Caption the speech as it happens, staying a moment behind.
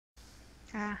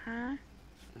Uh-huh.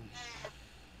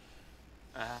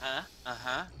 Uh-huh.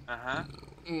 Uh-huh. Uh-huh.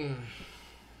 Mm.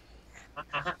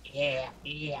 Yeah,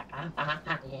 yeah, yeah. Aha.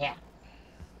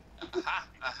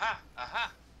 Aha.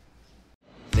 Aha.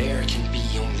 There can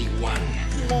be only one.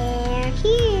 They're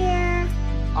here.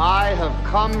 I have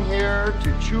come here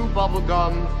to chew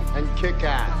bubblegum and kick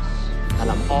ass.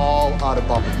 And I'm all out of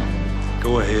bubblegum.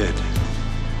 Go ahead.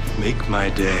 Make my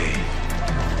day.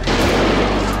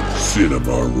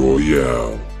 Cinema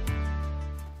Royale.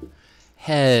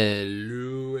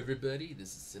 Hello, everybody. This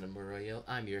is Cinema Royale.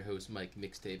 I'm your host, Mike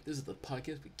Mixtape. This is the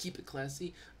podcast. We keep it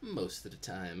classy most of the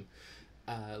time.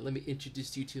 Let me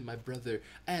introduce you to my brother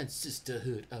and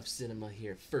sisterhood of cinema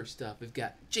here. First up, we've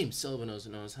got James Sullivan, also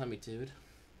known as Hummitude.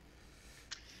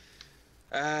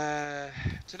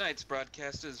 Tonight's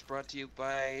broadcast is brought to you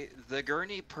by the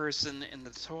gurney person in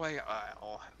the toy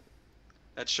aisle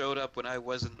that showed up when I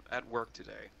wasn't at work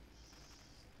today.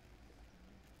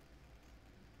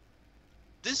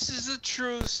 This is a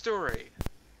true story.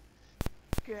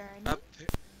 Gurney. A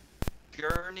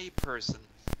gurney person.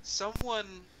 Someone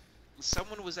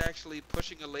was actually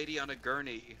pushing a lady on a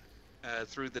gurney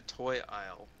through the toy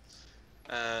aisle.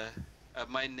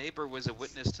 My neighbor was a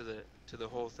witness to the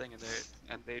whole thing,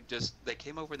 and they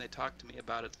came over and they talked to me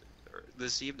about it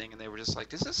this evening, and they were just like,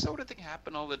 "Does this sort of thing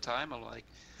happen all the time?" I'm like,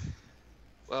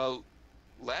 "Well,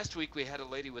 last week we had a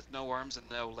lady with no arms and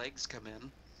no legs come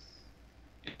in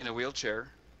a wheelchair,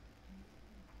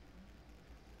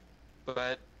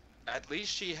 but at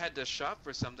least she had to shop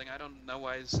for something. I don't know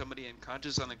why somebody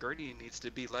unconscious on the gurney needs to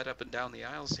be led up and down the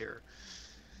aisles here."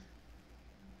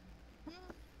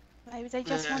 Maybe they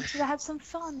just wanted to have some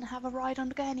fun, have a ride on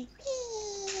the gurney.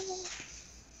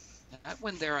 Not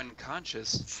when they're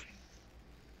unconscious.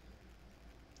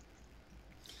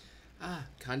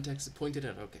 Context pointed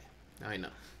out. Okay, now I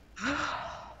know.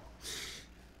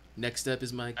 Next up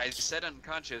is my... I said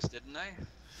unconscious, didn't I?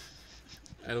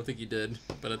 I don't think you did,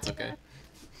 but it's okay.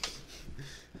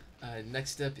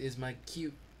 Next up is my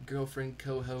cute girlfriend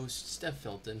co-host, Steph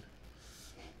Felton.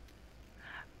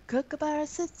 Kookaburra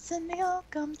sits in the old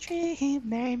gum tree,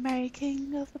 Mary, Mary,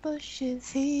 king of the bushes,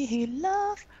 he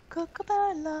love,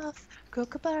 Kookaburra love,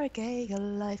 Kookaburra gay, your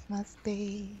life must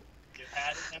be. You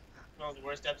had one of the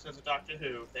worst episodes of Doctor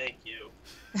Who. Thank you.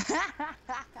 I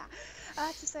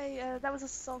have to say, that was a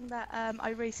song that I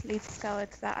recently discovered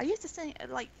that I used to sing,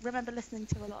 remember listening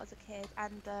to a lot as a kid,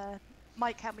 and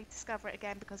Mike helped me discover it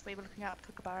again because we were looking up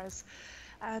kookaburras,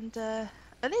 and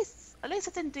at least I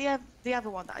didn't the other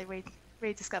one that I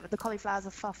rediscovered, the cauliflowers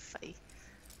are fluffy.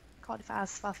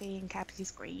 Cauliflowers fluffy and cabbages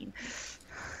green.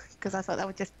 Because I thought that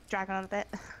would just drag on a bit.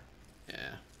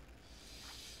 Yeah.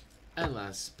 And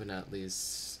last but not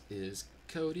least is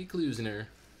Cody Klusner.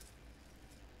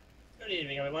 Good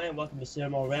evening, everyone, and welcome to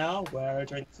Cinema Royale, where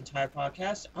during this entire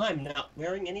podcast, I'm not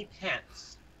wearing any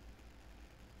pants.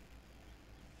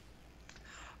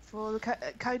 For the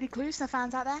Cody Klusner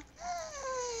fans out there.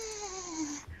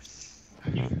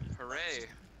 Hooray.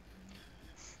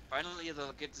 Finally,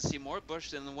 they'll get to see more bush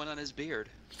than the one on his beard.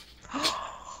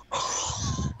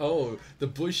 Oh, the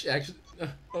bush actually...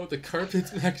 Oh, the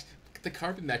carpet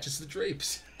matches the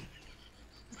drapes.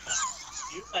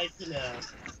 You like to know.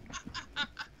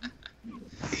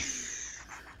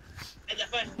 And the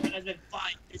first one has been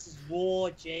fight. This is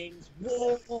war, James.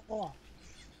 War.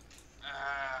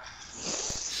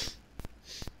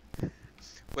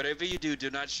 Whatever you do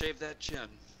not shave that chin.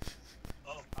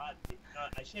 Oh, God.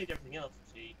 I shaved everything else,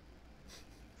 see?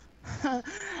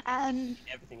 and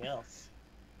Everything else.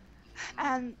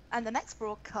 and the next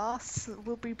broadcast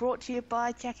will be brought to you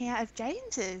by checking out of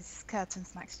James's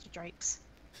curtains next to drapes.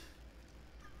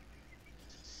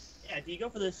 Yeah, do you go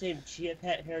for the same chia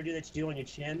pet hairdo that you do on your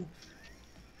chin?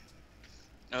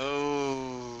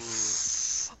 Oh.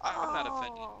 I'm not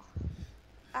offended. Oh.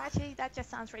 Actually, that just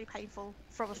sounds really painful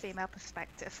from a female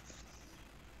perspective.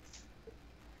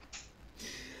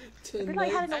 It'd be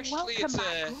like having a Actually, welcome it's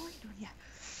back groin on you.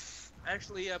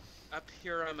 Actually, up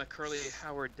here I'm a Curly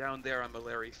Howard, down there I'm a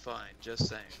Larry Fine, just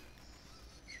saying.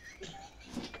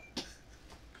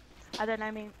 I don't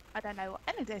know what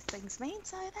any of those things mean,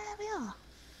 so there we are.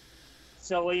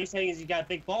 So what you're saying is you got a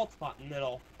big bald spot in the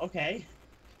middle. Okay.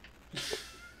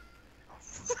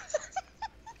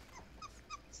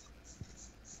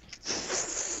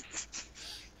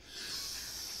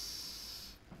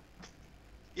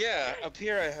 Yeah, up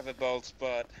here I have a bald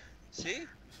spot. See?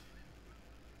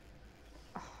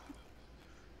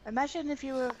 Imagine if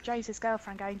you were James's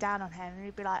girlfriend going down on him and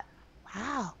you'd be like,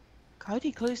 wow,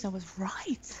 Cody Klusner was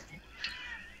right.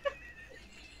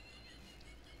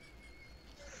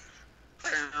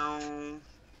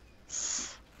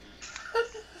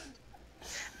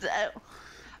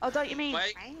 Oh, don't you mean?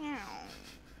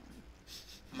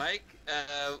 Mike,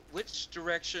 which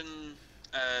direction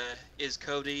is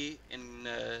Cody in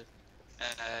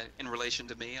relation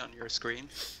to me on your screen?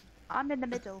 I'm in the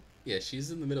middle. Yeah,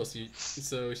 she's in the middle,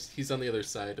 so he's on the other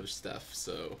side of stuff,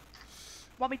 so...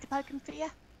 Want me to poke him for you?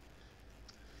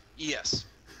 Yes.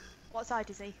 What side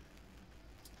is he?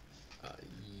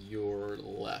 Your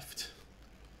left.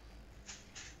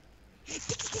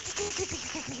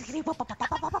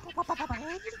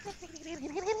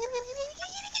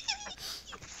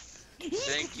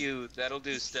 Thank you. That'll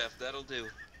do, Steph. That'll do.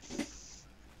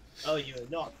 Oh, you're a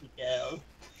naughty girl.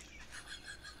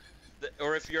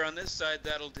 Or if you're on this side,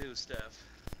 that'll do, Steph.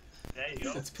 There you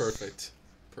go. That's perfect.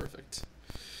 Perfect.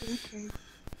 Okay.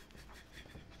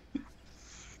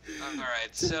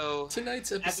 Alright, so...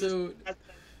 Tonight's episode,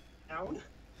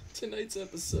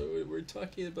 we're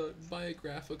talking about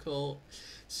biographical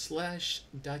 /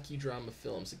 docudrama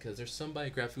films, because there's some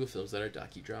biographical films that are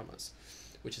docudramas,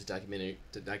 which is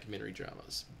documentary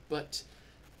dramas. But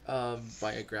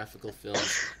biographical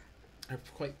films are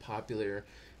quite popular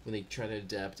when they try to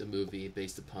adapt a movie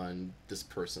based upon this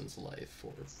person's life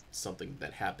or something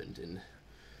that happened in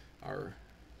our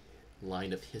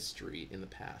line of history in the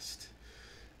past.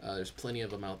 There's plenty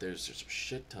of them out there. There's a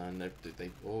shit ton.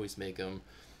 They always make them.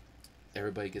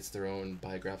 Everybody gets their own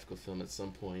biographical film at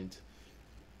some point.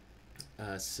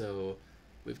 So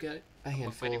we've got a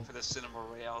handful. I'm waiting for the Cinema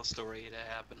Royale story to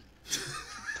happen.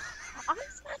 I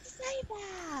was about to say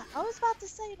that. I was about to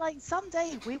say, like,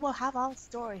 someday we will have our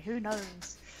story. Who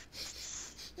knows?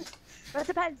 But it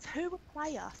depends who will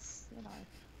play us, you know.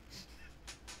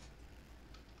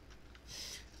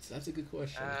 So that's a good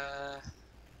question.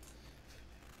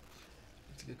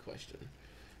 That's a good question.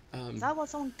 I want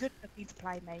someone good looking to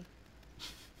play me.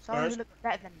 Someone who looks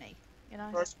better than me, you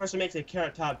know. First person makes a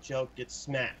carrot top joke gets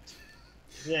smacked.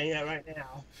 Yeah, right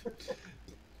now.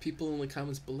 People in the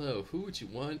comments below, who would you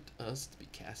want us to be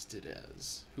casted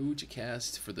as? Who would you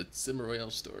cast for the Cinema Royale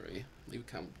story? Leave a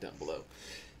comment down below.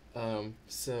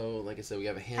 So, like I said, we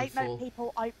have a handful.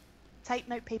 Take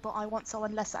note, people. I want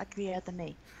someone less uglier than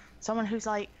me. Someone who's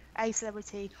like a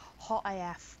celebrity, hot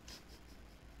AF,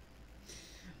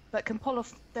 but can pull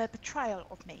off the betrayal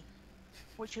of me,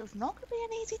 which is not going to be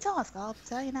an easy task. I'll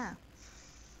tell you now.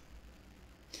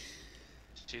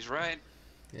 She's right.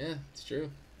 Yeah, it's true.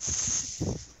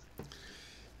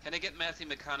 Can I get Matthew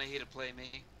McConaughey to play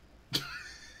me?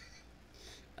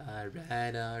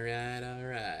 Alright.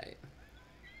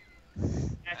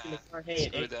 Matthew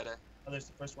McConaughey Screw that. Others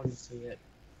the first one to see it.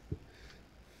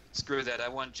 Screw that. I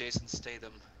want Jason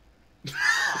Statham.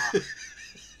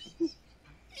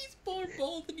 He's more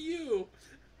bald than you.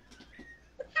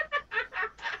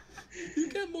 You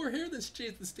got more hair than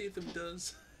Jason Statham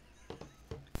does.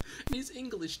 And he's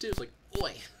English too. It's like,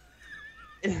 oi.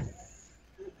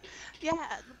 Yeah,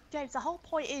 James, the whole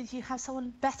point is you have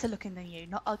someone better looking than you,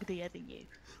 not uglier than you.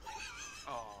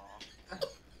 Aww.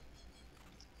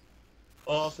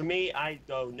 Well, for me, I'd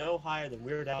go no higher than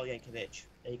Weird Al Yankovic.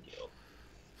 Thank you.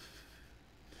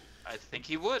 I think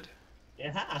he would.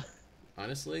 Yeah.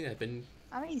 Honestly, I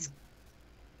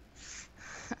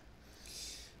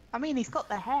mean, he's got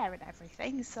the hair and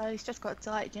everything, so he's just got to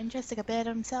like ginger, stick a beard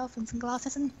on himself and some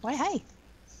glasses, and why, hey.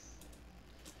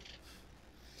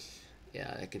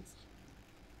 Yeah, I could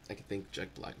think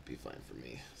Jack Black would be fine for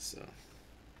me. So.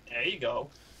 There you go.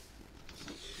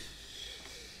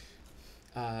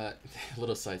 A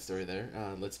little side story there.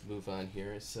 Let's move on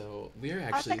here. So we are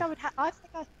actually.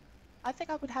 I think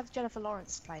I would have Jennifer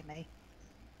Lawrence play me.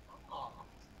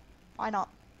 Why not?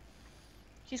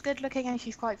 She's good looking and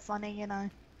she's quite funny, you know.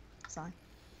 So.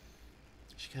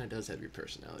 She kind of does have your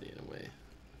personality in a way.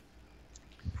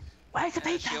 Where's the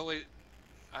paper?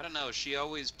 I don't know. She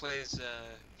always plays.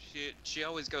 She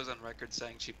always goes on record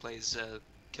saying she plays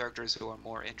characters who are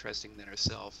more interesting than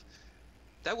herself.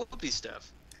 That would be Steph.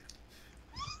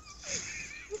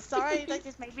 Sorry, that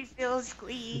just made me feel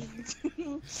squeezed.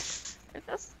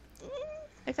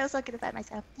 It feels so good about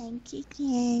myself. Thank you,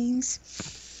 James.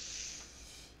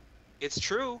 It's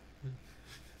true.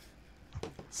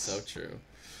 So true.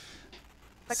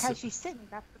 But can she sing?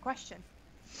 That's the question.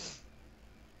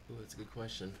 Ooh, that's a good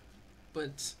question.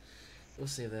 But we'll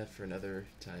save that for another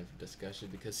time for discussion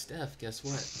because Steph, guess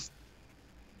what?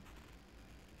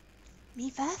 Me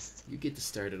first? You get to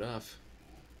start it off.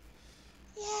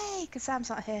 Yay, because Sam's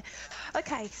not here.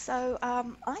 Okay, so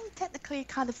I'm technically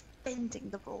kind of bending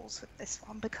the rules with this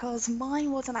one because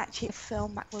mine wasn't actually a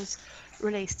film that was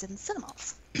released in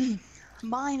cinemas.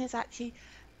 Mine is actually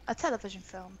a television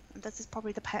film, and this is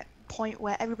probably the point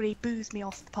where everybody boos me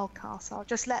off the podcast. So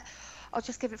I'll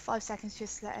just give it 5 seconds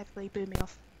just to let everybody boo me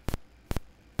off.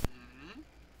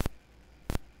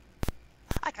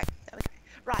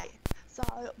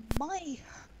 So my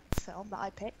film that I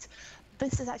picked,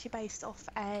 this is actually based off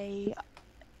a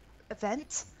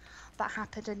event that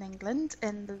happened in England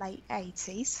in the late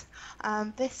 80s.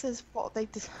 This is what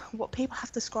people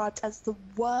have described as the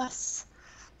worst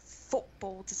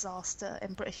football disaster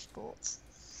in British sports.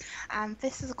 And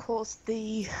this is, of course,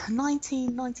 the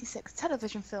 1996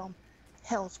 television film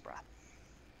Hillsborough.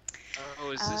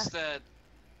 Oh, is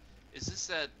this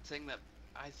that thing that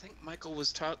I think Michael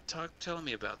was telling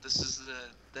me about? This is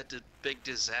that big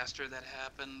disaster that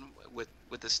happened with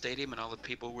the stadium and all the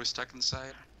people were stuck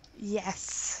inside?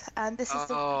 Yes, and this is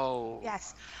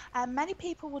yes, and many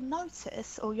people will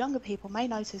notice, or younger people may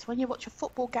notice, when you watch a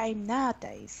football game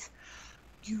nowadays,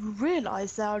 you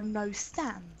realise there are no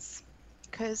stands,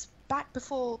 because back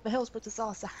before the Hillsborough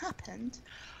disaster happened,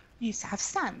 you used to have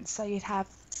stands, so you'd have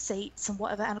seats and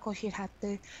whatever, and of course you'd have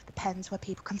the pens where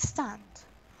people can stand.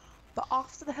 But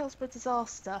after the Hillsborough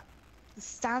disaster, the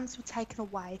stands were taken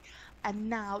away, and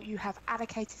now you have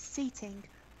allocated seating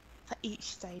for each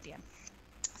stadium.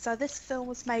 So this film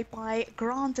was made by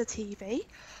Granda TV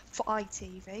for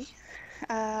ITV,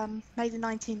 made in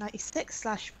 1996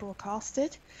 /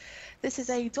 broadcasted. This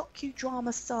is a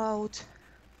docudrama styled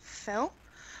film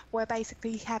where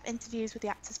basically you have interviews with the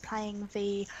actors playing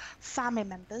the family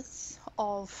members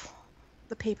of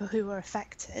the people who were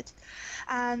affected,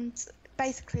 and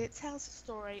basically it tells the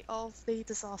story of the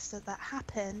disaster that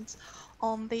happened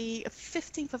on the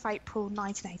 15th of April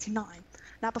 1989.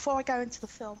 Now, before I go into the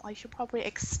film, I should probably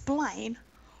explain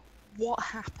what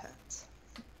happened.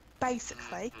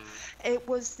 Basically, it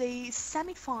was the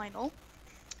semi-final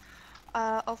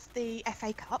of the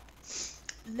FA Cup.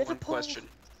 Liverpool. One question.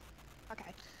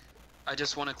 Okay. I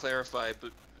just want to clarify,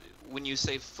 but when you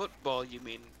say football, you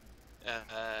mean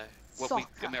what Soccer.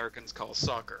 we Americans call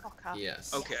soccer. Soccer.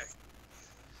 Yes. Okay.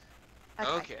 Yes.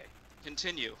 Okay.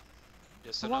 Continue.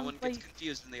 Just so no one gets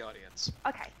confused in the audience.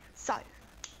 Okay, so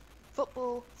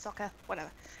football, soccer, whatever.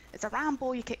 It's a round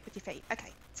ball you kick with your feet.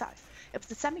 Okay, so it was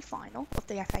the semi-final of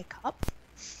the FA Cup.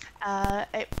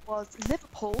 It was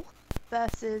Liverpool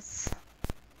versus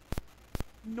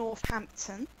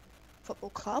Northampton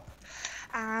Football Club,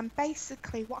 and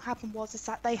basically what happened was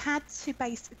that they had to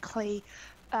basically,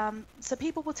 so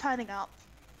people were turning up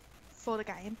for the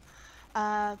game,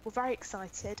 were very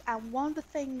excited, and one of the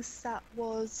things that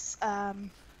was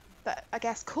that I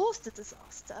guess caused the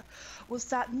disaster was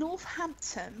that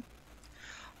Northampton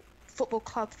Football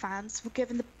Club fans were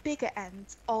given the bigger end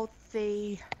of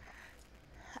the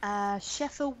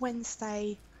Sheffield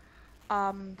Wednesday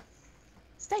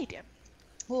stadium,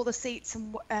 all the seats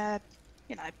and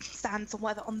stands and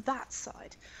whatever on that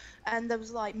side, and there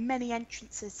was like many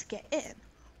entrances to get in,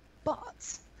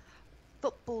 but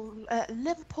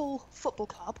Liverpool Football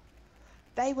Club,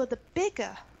 they were the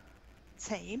bigger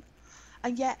team,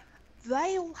 and yet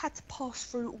they all had to pass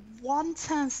through one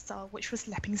turnstile, which was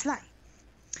Leppings Lane.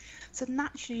 So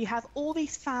naturally you have all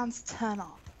these fans turn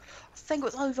up. I think it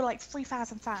was over like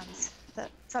 3,000 fans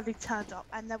that suddenly turned up,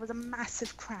 and there was a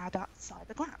massive crowd outside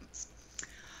the grounds.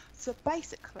 So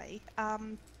basically,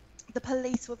 the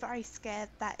police were very scared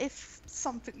that if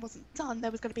something wasn't done,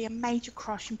 there was going to be a major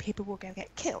crush and people were going to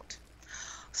get killed.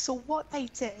 So what they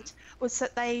did was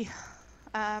that they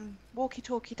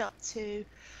walkie-talkied up to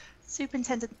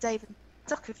Superintendent David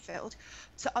Duckerfield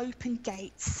to open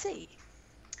Gate C.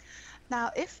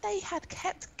 Now, if they had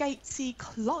kept Gate C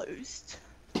closed,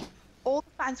 all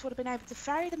the fans would have been able to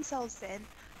ferry themselves in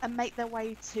and make their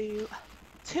way to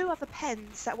two other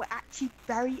pens that were actually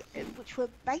which were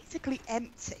basically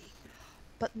empty.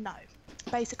 But no,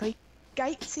 basically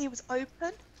Gate C was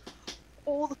open,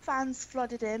 all the fans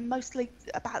flooded in, mostly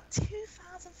about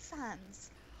 2,000 fans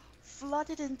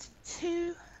flooded into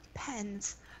two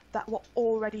pens that were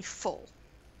already full.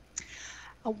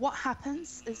 And what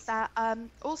happens is that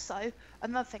also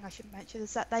another thing I should mention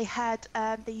is that they had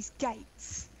these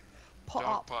gates put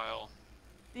up. Dogpile.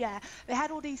 Yeah, they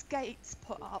had all these gates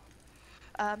put up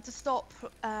to stop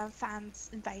fans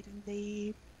invading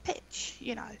the pitch,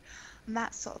 and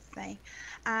that sort of thing.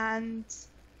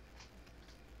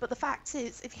 But the fact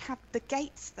is, if you have the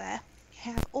gates there,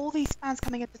 you have all these fans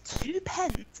coming into two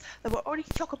pens that were already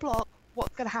chock-a-block.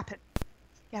 What's going to happen?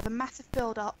 You have a massive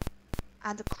build-up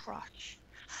and a crush.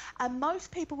 And most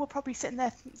people were probably sitting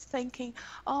there thinking,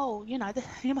 oh, you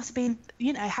must have been,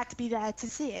 had to be there to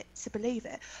see it, to believe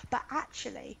it. But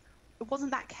actually, it wasn't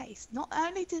that case. Not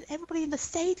only did everybody in the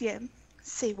stadium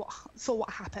saw what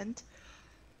happened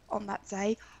on that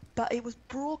day, but it was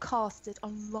broadcasted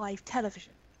on live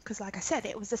television. Because, like I said,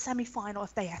 it was the semi-final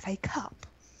of the FA Cup.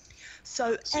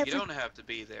 So you don't have to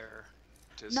be there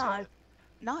to see it.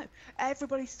 No,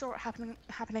 everybody saw it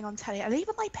happening on telly, and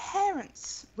even my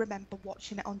parents remember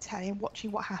watching it on telly and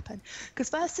watching what happened. Because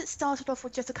first it started off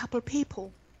with just a couple of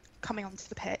people coming onto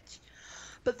the pitch,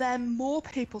 but then more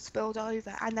people spilled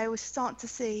over, and they were starting to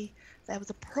see there was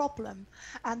a problem,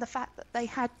 and the fact that they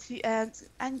had to,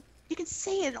 and you can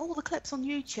see in all the clips on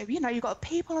YouTube. You know, you've got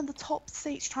people on the top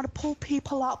seats trying to pull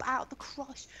people up out of the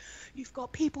crush. You've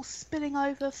got people spilling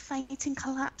over, fainting,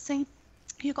 collapsing.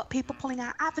 You've got people pulling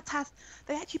out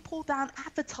they actually pulled down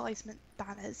advertisement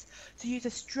banners to use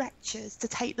as stretchers to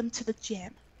take them to the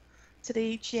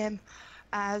gym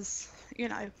as, you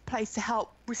know, place to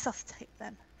help resuscitate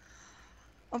them.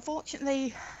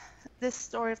 Unfortunately, this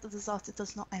story of the disaster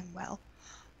does not end well.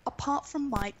 Apart from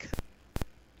Mike,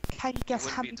 can you guess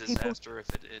how many people... It wouldn't be a disaster if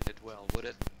it ended well, would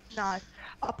it? No.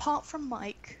 Apart from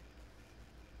Mike,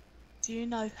 do you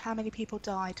know how many people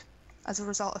died as a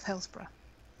result of Hillsborough?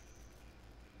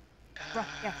 Right,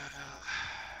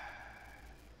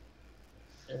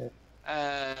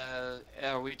 yeah.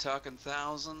 Are we talking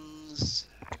thousands?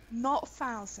 Not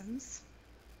thousands.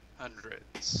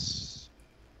 Hundreds.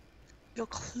 You're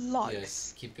close.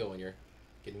 Yes, keep going. You're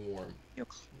getting warm. You're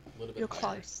A little bit You're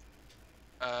higher. close.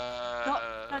 No.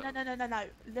 A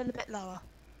little bit lower.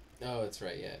 Oh, that's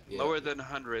right. Yeah. Lower than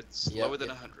hundreds. Yep, Lower than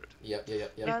yep. 100. Yep.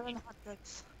 Lower than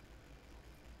hundreds.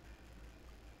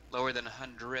 Lower than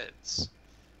hundreds.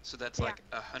 So that's like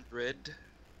 100.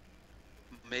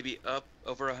 Maybe up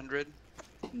over 100.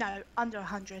 No, under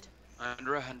 100.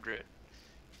 Under 100.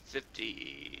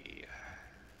 50.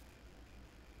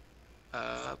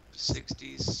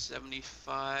 60,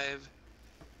 75.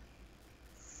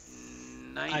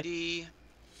 90.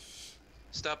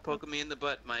 Stop poking me in the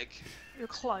butt, Mike. You're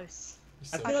close.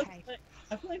 I feel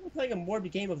like we're playing a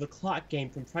morbid game of the clock game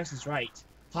from Price is Right.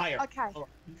 Higher. Okay. Lower.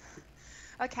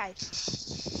 Okay.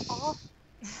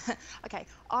 Okay.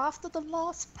 After the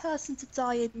last person to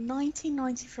die in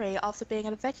 1993, after being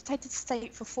in a vegetated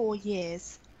state for 4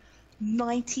 years,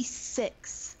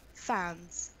 96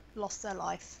 fans lost their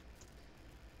life.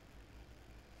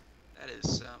 That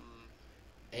is some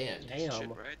And shit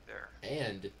right there.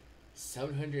 And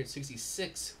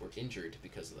 766 were injured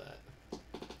because of that.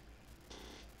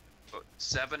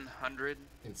 700?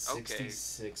 And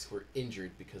 66 were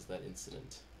injured because of that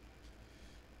incident.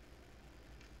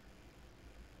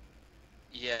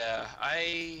 Yeah,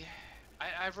 I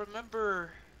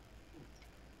remember.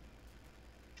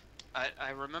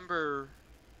 I remember.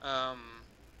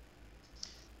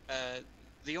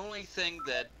 The only thing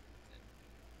that.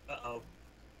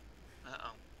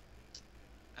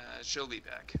 She'll be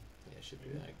back. Yeah, she'll be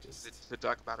back. Just to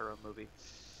talk about her own movie.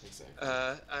 exactly.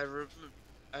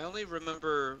 I only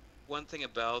remember one thing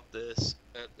about this.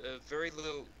 Very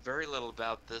little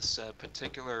about this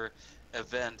particular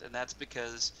event, and that's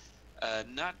because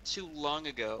not too long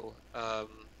ago,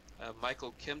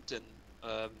 Michael Kimpton,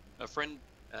 a friend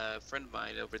of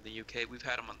mine over in the UK, we've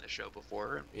had him on the show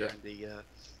before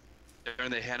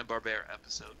during the Hanna-Barbera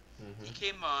episode. Mm-hmm. He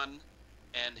came on,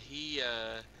 and he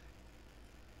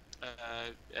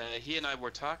and I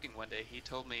were talking one day. He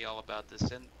told me all about this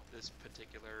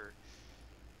particular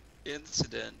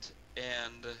incident,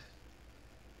 and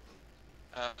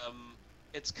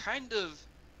it's kind of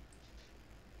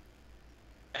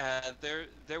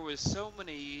there was so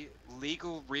many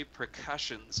legal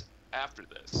repercussions after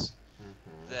this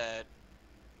that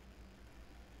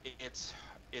it's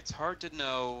hard to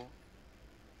know.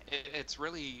 It's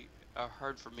really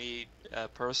hard for me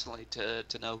personally to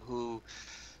know who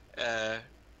to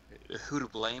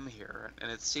blame here,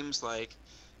 and it seems like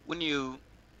when you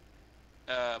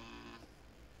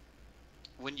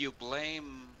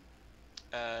blame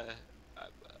I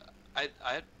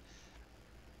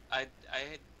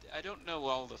don't know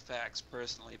all the facts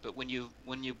personally, but when you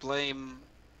blame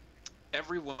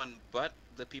everyone but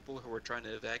the people who were trying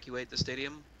to evacuate the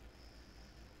stadium,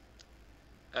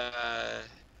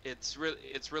 it's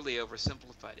really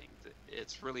oversimplifying.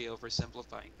 It's really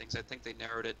oversimplifying things. I think they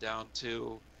narrowed it down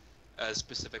to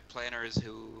specific planners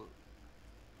who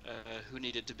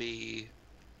needed to be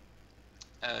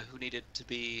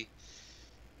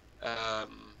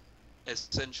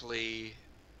essentially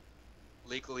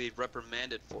legally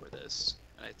reprimanded for this.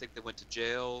 And I think they went to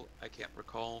jail. I can't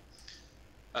recall.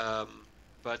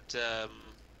 But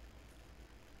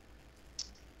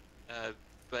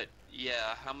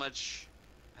yeah, how much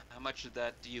of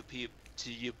that do you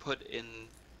put in?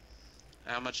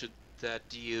 How much of that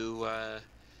do you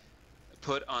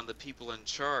put on the people in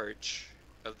charge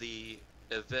of the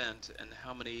event, and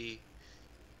how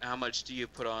much do you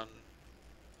put on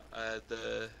how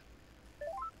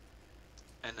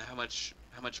much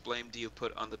blame do you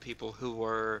put on the people who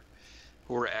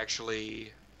who were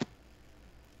actually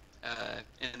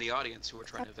in the audience who were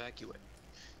trying to evacuate.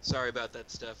 Sorry about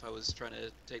that, Steph. I was trying to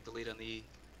take the lead on the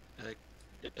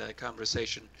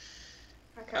conversation.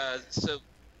 Okay. So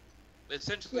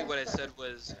essentially Yeah, what I sorry. said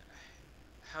was,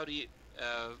 how do you,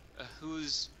 how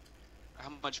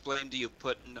much blame do you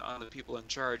put on the people in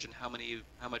charge, and how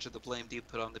much of the blame do you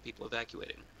put on the people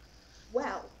evacuating?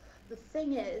 Well, the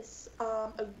thing is,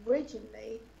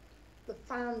 originally, the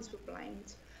fans were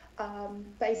blamed.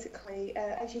 Basically,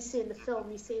 as you see in the film,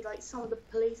 you see like some of the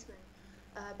policemen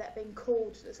that have been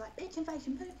called. It's like pitch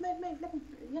invasion, move,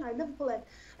 Liverpool in,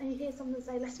 and you hear someone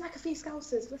say, "Let's smack a few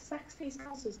Scousers,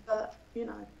 but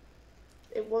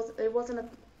it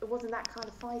wasn't that kind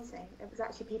of fighting. It was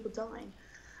actually people dying,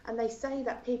 and they say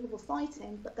that people were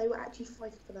fighting, but they were actually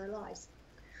fighting for their lives.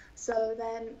 So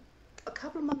then, a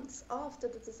couple of months after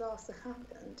the disaster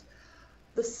happened,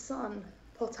 the Sun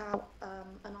put out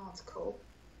an article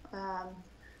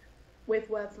with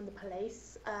word from the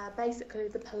police. Basically,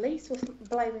 the police were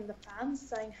blaming the fans,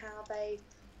 saying how they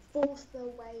forced their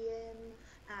way in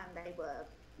and they were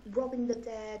robbing the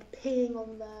dead, peeing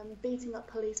on them, beating up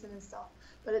policemen and stuff.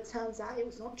 But it turns out it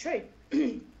was not true.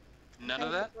 None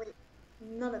of that?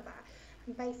 None of that.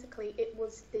 And basically, it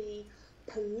was the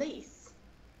police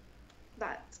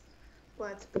that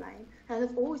were to blame and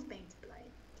have always been to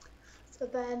blame. So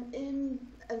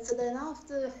then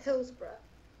after Hillsborough,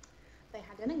 they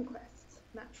had an inquest,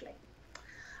 naturally.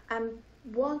 And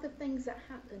one of the things that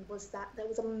happened was that there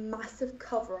was a massive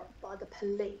cover-up by the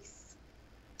police.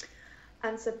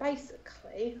 And so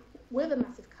basically, with a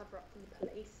massive cover-up from the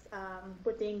police,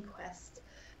 with the inquest,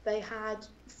 they had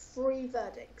 3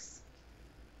 verdicts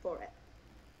for it.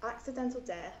 Accidental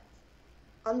death,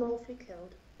 unlawfully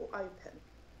killed, or open.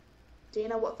 Do you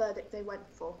know what verdict they went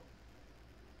for?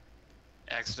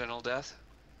 Accidental death?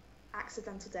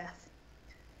 Accidental death.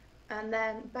 And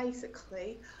then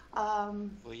basically, Well,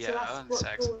 yeah, so that's it's what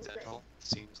accidental.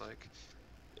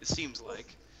 It seems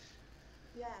like.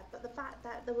 Yeah, but the fact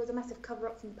that there was a massive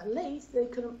cover-up from the police, they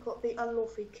couldn't put the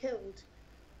unlawfully killed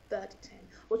verdict in,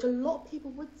 which a lot of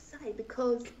people would say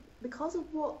because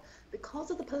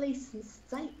of the police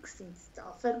mistakes and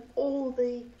stuff and all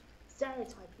the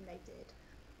stereotyping they did.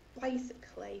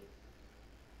 Basically,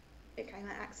 it came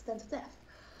out accidental death.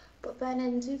 But then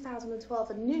in 2012,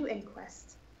 a new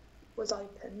inquest was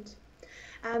opened,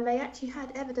 and they actually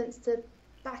had evidence to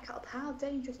back up how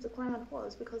dangerous the ground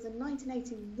was, because in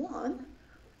 1981,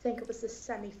 I think it was the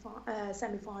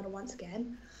semi-final once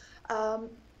again,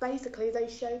 basically they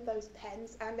showed those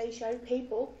pens and they showed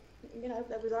people,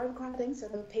 there was overcrowding, so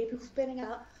there were people spinning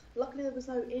out. Luckily there was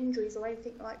no injuries or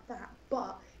anything like that,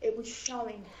 but it was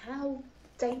showing how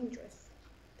dangerous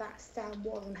that stand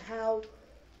was and how,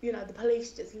 the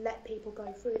police just let people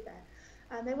go through there.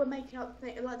 And they were making up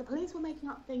the police were making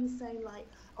up things saying like,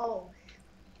 oh,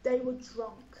 they were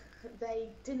drunk, they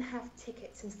didn't have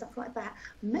tickets and stuff like that.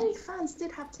 Many fans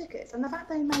did have tickets, and the fact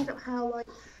they made up how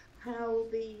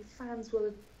the fans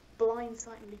were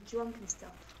blindsidedly drunk and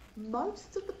stuff.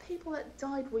 Most of the people that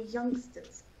died were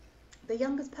youngsters. The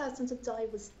youngest person to die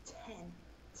was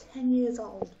 10 years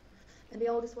old, and the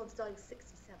oldest one to die was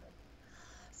 67.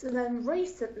 So then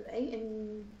recently,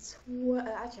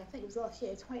 I think it was last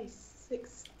year,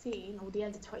 2016, or the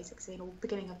end of 2016, or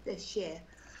beginning of this year,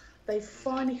 they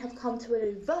finally have come to a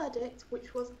new verdict,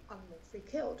 which was unlawfully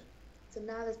killed. So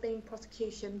now there's been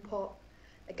prosecution put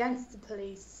against the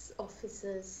police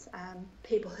officers and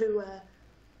people who were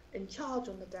in charge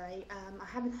on the day. I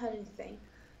haven't heard anything.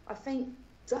 I think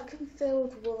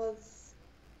Duckenfield was,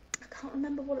 I can't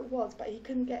remember what it was, but he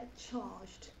couldn't get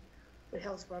charged with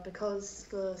Hillsborough because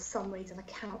for some reason I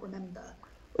cannot remember,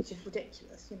 which is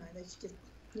ridiculous. They should just,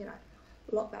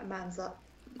 lock that man up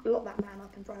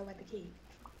and throw away the key.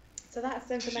 So that's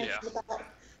the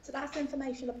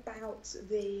information about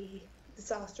the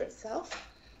disaster itself,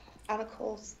 and of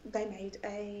course they made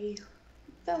a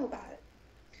film about it.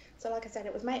 So like I said,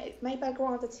 it was made by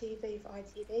Granda TV for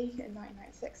ITV in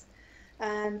 1996,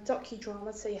 and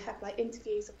docudrama. So you have like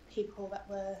interviews of people that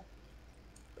were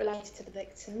related to the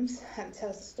victims and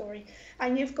tells the story.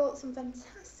 And you've got some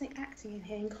fantastic acting in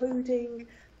here, including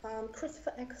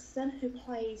Christopher Eccleston, who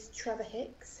plays Trevor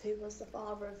Hicks, who was the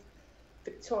father of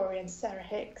Victoria and Sarah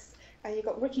Hicks, and you've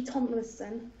got Ricky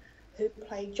Tomlinson, who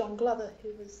played John Glover,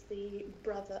 who was the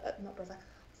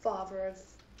father of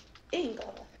Ian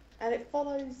Glover. And it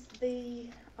follows the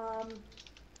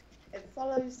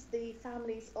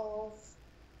families of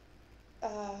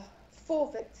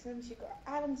 4 victims. You've got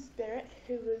Adam Spirit,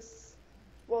 who was,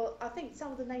 well, I think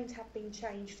some of the names have been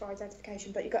changed for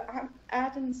identification, but you've got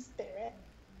Adam Spirit,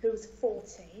 who was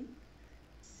 14,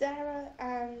 Sarah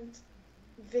and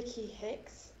Vicky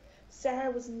Hicks,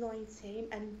 Sarah was 19,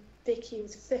 and Vicky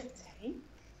was 15,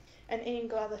 and Ian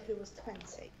Glover, who was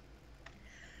 20.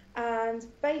 And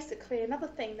basically, another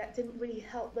thing that didn't really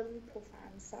help the Liverpool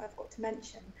fans that I've got to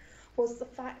mention was the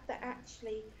fact that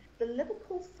actually the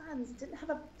Liverpool fans didn't have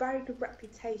a very good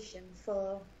reputation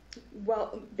for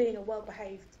being a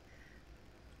well-behaved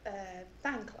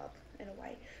fan club in a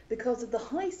way, because of the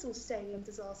Heysel Stadium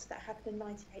disaster that happened in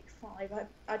 1985.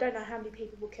 I don't know how many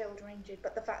people were killed or injured,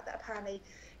 but the fact that apparently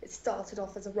it started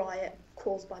off as a riot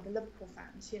caused by the Liverpool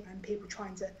fans, and people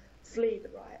trying to flee the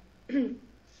riot.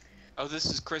 Oh, this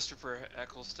is Christopher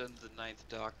Eccleston, the Ninth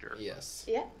Doctor. Yes.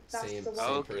 Yeah, that's Same, the one.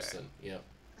 same Okay. person. Yeah.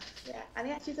 Yeah, and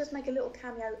he actually does make a little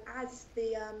cameo as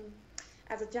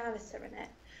as a janitor in it.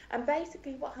 And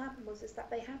basically, what happened was that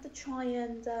they had to try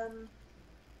and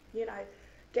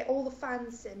get all the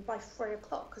fans in by 3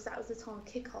 o'clock because that was the time of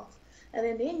kickoff. And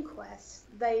in the inquest,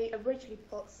 they originally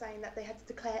put saying that they had to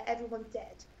declare everyone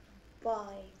dead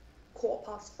by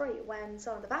 3:15, when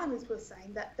some of the families were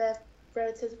saying that their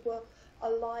relatives were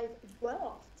alive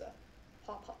well after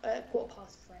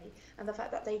 3:15, and the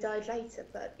fact that they died later,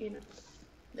 but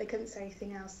they couldn't say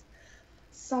anything else.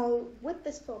 So with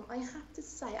this film, I have to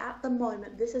say, at the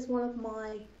moment, this is one of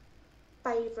my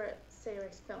favourite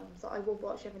serious films that I will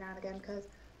watch every now and again, because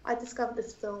I discovered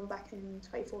this film back in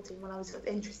 2014 when I was sort of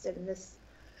interested in this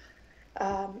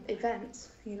event,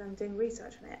 and doing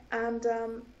research on it.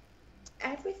 And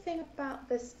everything about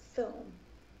this film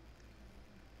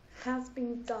has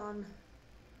been done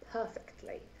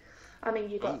perfectly. I mean,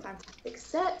 you've got fantastic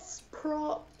sets,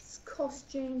 props,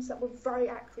 costumes that were very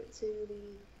accurate to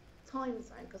the time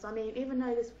zone. Because, I mean, even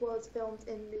though this was filmed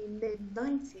in the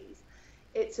mid-90s,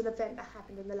 it's an event that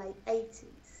happened in the late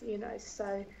 80s,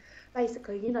 so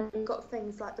basically, you've got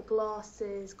things like the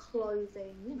glasses,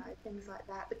 clothing, things like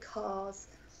that, the cars,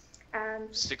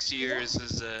 and 6 years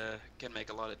can make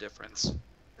a lot of difference.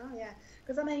 Oh yeah,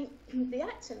 because I mean, the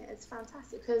acting is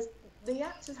fantastic, because the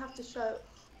actors have to show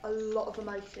a lot of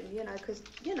emotion, because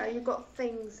you've got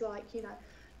things like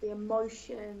the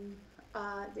emotion,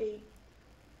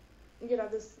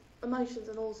 there's emotions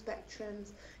in all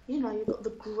spectrums. You've got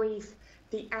the grief,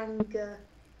 the anger,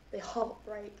 the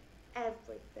heartbreak,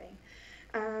 everything,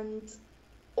 and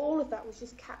all of that was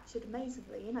just captured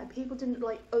amazingly. People didn't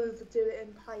overdo it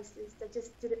in places; they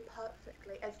just did it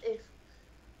perfectly, as if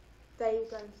they were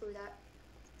going through that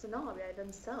scenario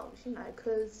themselves.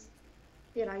 Because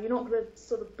you're not going to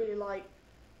sort of be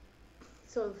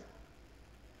sort of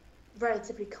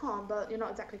relatively calm, but you're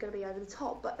not exactly going to be over the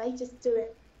top. But they just do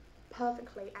it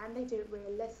perfectly, and they do it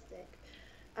realistic.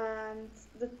 And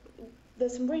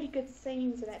there's some really good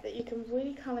scenes in it that you can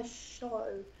really kind of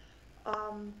show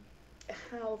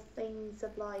how things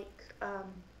have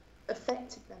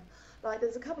affected them.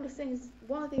 There's a couple of scenes.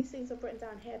 One of these scenes I've written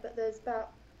down here, but there's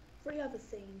about 3 other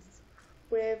scenes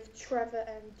with Trevor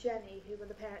and Jenny, who were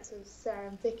the parents of Sarah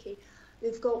and Vicky.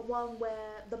 You've got one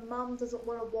where the mum doesn't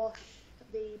want to wash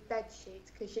the bed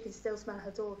sheets because she can still smell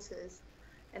her daughters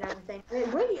and everything. And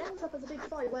it really ends up as a big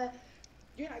fight where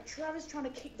Trevor's trying to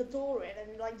kick the door in,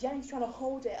 and Jenny's trying to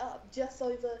hold it up just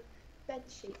over bed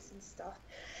sheets and stuff.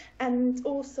 And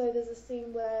also there's a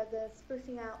scene where they're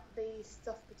splitting out the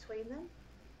stuff between them,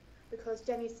 because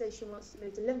Jenny says she wants to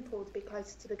move to Liverpool to be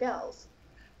closer to the girls.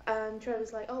 And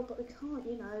Trevor's like, oh, but we can't,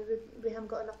 we haven't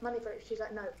got enough money for it. She's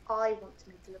like, no, I want to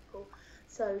move to Liverpool.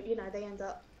 So, they end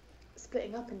up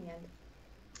splitting up in the end.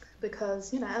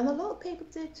 Because, and a lot of people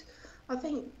did. I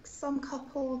think some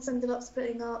couples ended up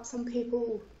splitting up. Some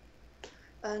people,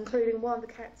 including one of the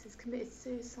characters, committed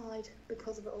suicide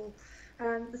because of it all.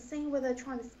 And the scene where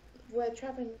where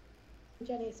Trevor and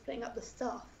Jenny are splitting up the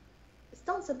stuff, it's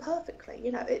done so perfectly.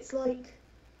 It's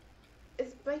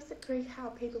it's basically how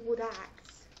people would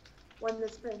act when they're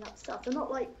splitting up stuff. They're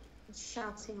not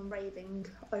shouting and raving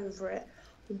over it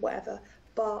or whatever,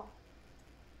 but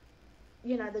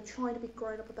they're trying to be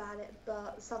grown up about it,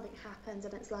 but something happens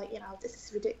and it's this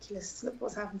is ridiculous, look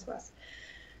what's happened to us.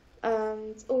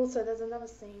 And also there's another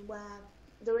scene where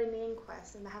they're in the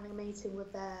inquest and they're having a meeting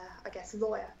with their, I guess,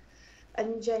 lawyer,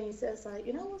 and Jenny says where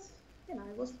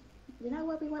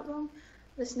we went wrong?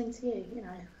 Listening to you,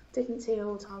 didn't see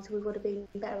all the times we would have been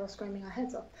better off screaming our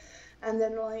heads off. And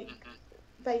then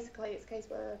basically it's a case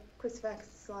where Christopher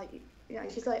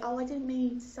is she's like, oh, I didn't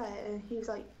mean to say it, and he was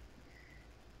like,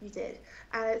 you did.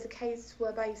 And it's a case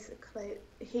where basically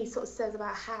he sort of says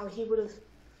about how he would have,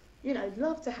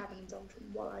 loved to have an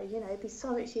indulgent way. It'd be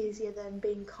so much easier than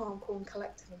being calm, cool, and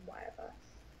collected and whatever,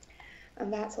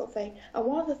 and that sort of thing. And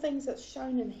one of the things that's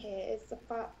shown in here is the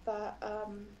fact that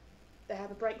they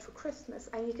have a break for Christmas,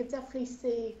 and you can definitely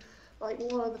see like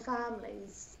one of the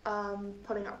families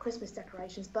putting up Christmas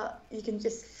decorations, but you can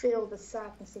just feel the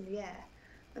sadness in the air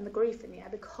and the grief in the air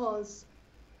because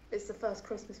it's the first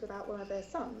Christmas without one of their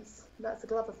sons. That's the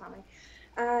Glover family.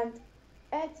 And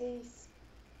Eddie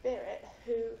Spirit,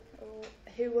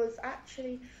 who was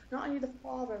actually not only the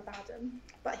father of Adam,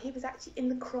 but he was actually in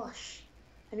the crush,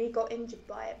 and he got injured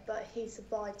by it, but he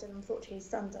survived, and unfortunately his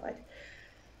son died.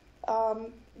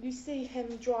 You see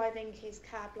him driving his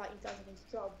cab like he does in his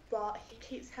job, but he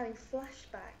keeps having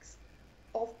flashbacks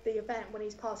of the event when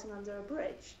he's passing under a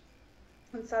bridge.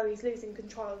 And so he's losing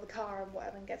control of the car and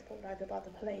whatever and gets pulled over by the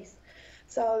police.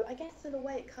 So I guess in a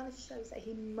way it kind of shows that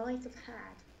he might have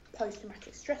had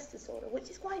post-traumatic stress disorder, which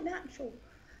is quite natural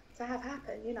to have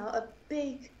happen. You know, a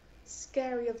big,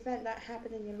 scary event that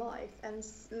happened in your life, and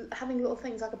having little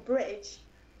things like a bridge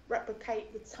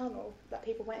replicate the tunnel that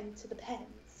people went into the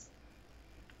pens.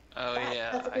 Oh, That's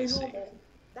yeah, perfectly I see. normal.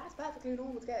 That's perfectly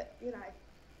normal to get, you know,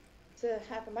 to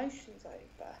have emotions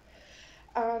over.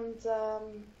 And,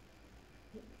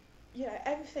 you know,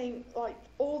 everything, like,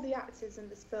 all the actors in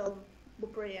this film were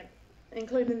brilliant,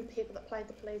 including the people that played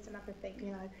the police and everything,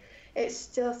 you know. It's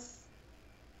just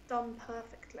done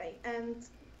perfectly. And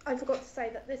I forgot to say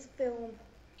that this film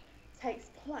takes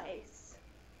place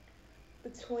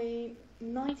between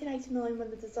 1989, when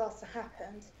the disaster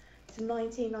happened, to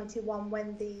 1991,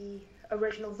 when the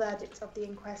original verdict of the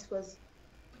inquest was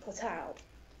put out.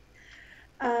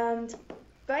 And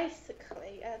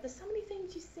basically, there's so many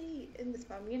things you see in this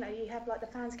film. You know, you have like the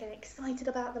fans getting excited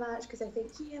about the match because they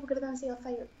think, yeah, we're going to go and see our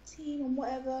favourite team and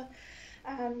whatever.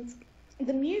 And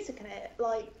the music in it,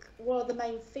 like one of the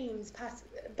main themes,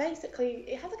 basically,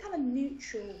 it has a kind of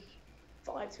neutral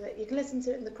vibe to it. You can listen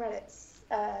to it in the credits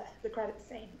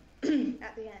scene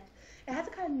at the end. It has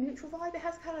a kind of neutral vibe. It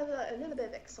has kind of a little bit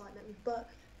of excitement, but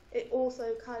it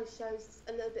also kind of shows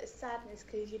a little bit of sadness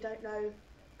because you don't know,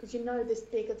 because you know this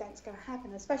big event's going to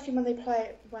happen, especially when they play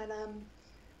it when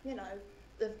you know,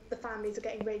 the families are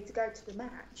getting ready to go to the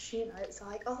match. You know, it's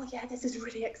like, oh yeah, this is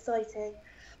really exciting,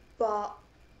 but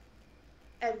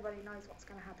everybody knows what's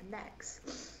going to happen next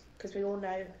because we all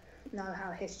know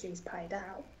how history's played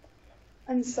out.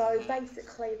 And so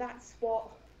basically that's what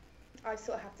I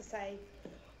sort of have to say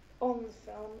on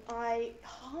the film. I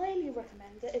highly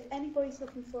recommend it if anybody's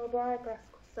looking for a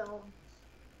biographical film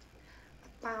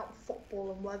about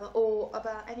football and whatever, or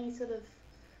about any sort of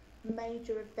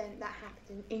major event that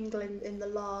happened in England in the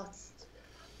last,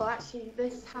 well actually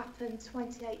this happened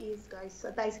 28 years ago,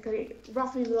 so basically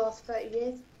roughly the last 30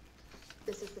 years,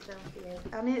 this is the film for you.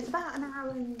 I mean, it's about an hour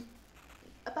and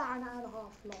a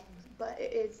half long, but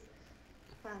it is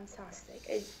fantastic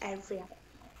in every element.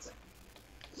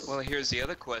 Well, here's the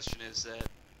other question: is that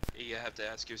you have to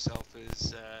ask yourself: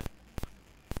 is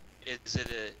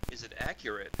it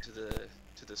accurate to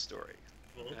the story?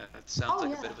 It sounds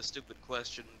like a bit of a stupid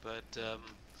question, but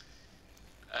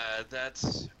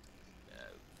that's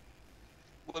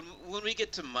when we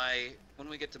get to my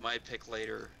pick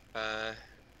later.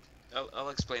 I'll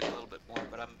explain a little bit more,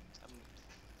 but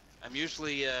I'm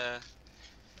usually a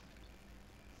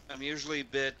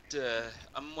bit.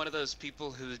 I'm one of those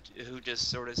people who just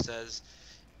sort of says,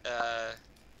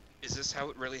 "Is this how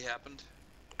it really happened?"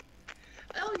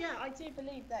 Oh yeah, I do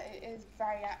believe that it is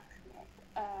very accurate.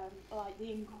 Like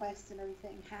the inquest and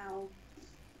everything, how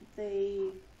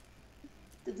the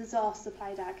disaster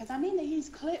played out. Because I mean, they use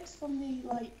clips from the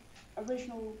like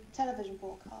original television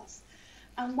broadcast,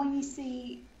 and when you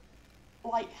see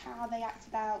like how they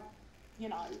acted out, you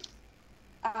know,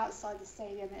 outside the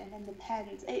stadium and in the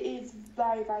pens, it is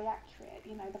very, very accurate.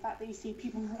 You know, the fact that you see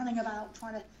people running about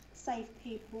trying to save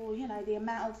people, you know, the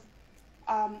amount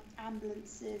of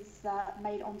ambulances that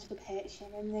made onto the pitch,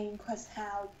 and in the inquest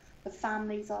how the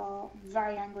families are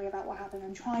very angry about what happened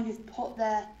and trying to put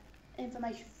their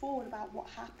information forward about what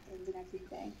happened and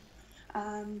everything.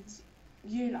 And,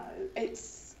 you know,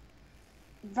 it's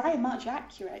very much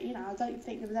accurate. You know, I don't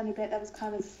think there was any bit that was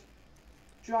kind of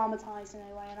dramatised in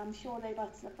any way, and I'm sure they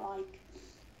must have like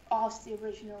asked the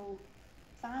original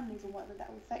families or whatever that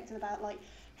were affected about like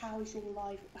how was your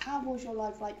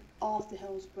life like after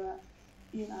Hillsborough,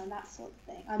 you know, and that sort of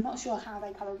thing. I'm not sure how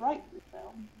they kind of wrote the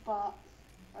film, but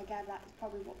I guess that's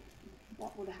probably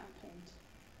what would have happened.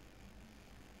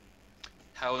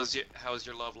 How was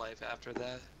your love life after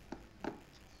that?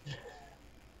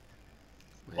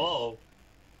 Oh.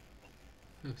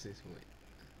 Oopsies, wait.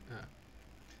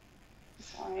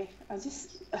 Sorry,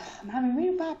 I'm having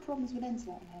really bad problems with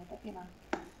internet here, but you know.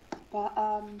 But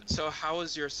So how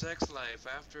was your sex life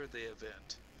after the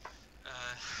event?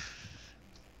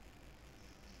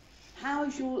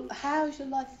 how's your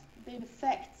life been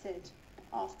affected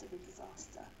after the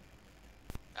disaster?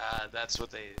 That's how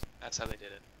they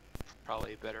did it.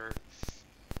 Probably better.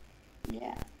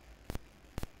 Yeah.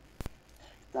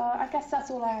 So I guess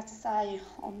that's all I have to say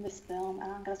on this film,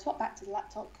 and I'm going to swap back to the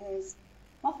laptop because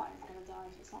my phone is going to die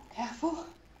if it's not careful.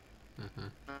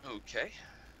 Okay.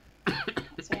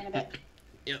 See you in a bit.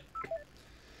 Yep.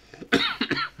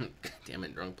 Damn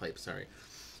it, wrong pipe. Sorry.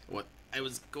 What I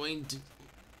was going to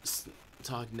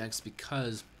talk next,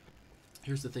 because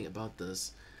here's the thing about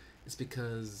this. It's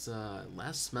because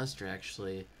last semester,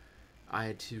 actually, I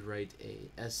had to write a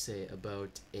essay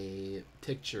about a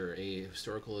picture, a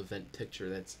historical event picture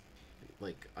that's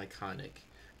like iconic.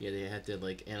 Yeah, they had to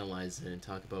like analyze it and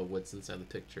talk about what's inside the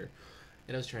picture.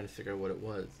 And I was trying to figure out what it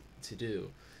was to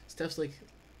do. Steph's like,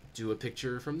 do a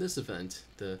picture from this event.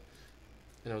 And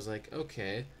I was like,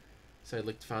 okay. So I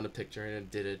found a picture and I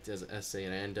did it as an essay,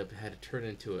 and I had to turn it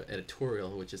into an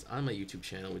editorial, which is on my YouTube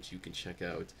channel, which you can check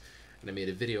out. And I made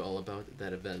a video all about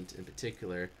that event in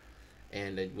particular.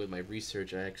 And with my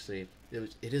research, it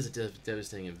is a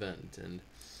devastating event, and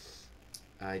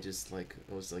I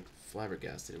was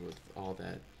flabbergasted with all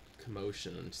that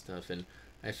commotion and stuff. And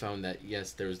I found that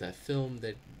yes, there was that film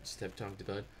that Steph talked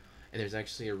about, and there's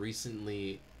actually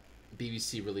recently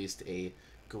BBC released a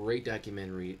great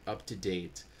documentary, up to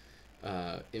date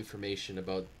information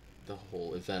about the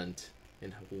whole event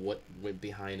and what went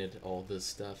behind it, all this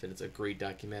stuff, and it's a great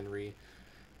documentary.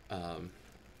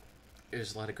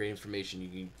 There's a lot of great information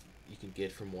you can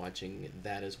get from watching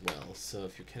that as well. So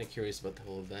if you're kind of curious about the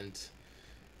whole event,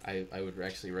 I would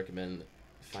actually recommend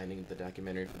finding the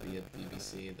documentary from the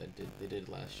BBC that they did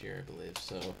last year, I believe.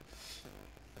 So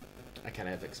I kind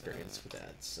of have experience with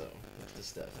that. So with this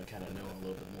stuff, I kind of know a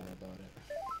little bit more about it.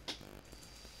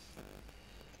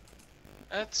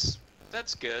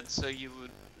 That's good. So you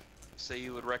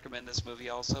would recommend this movie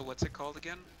also? What's it called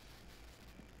again?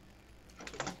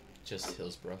 Just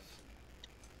Hillsborough.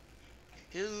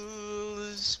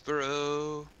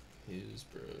 Hillsborough.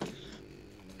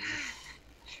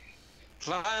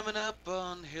 Climbing up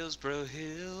on Hillsborough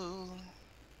Hill.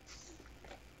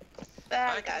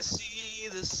 I can see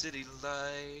the city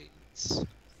lights.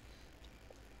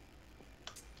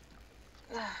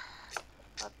 I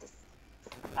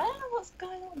don't know what's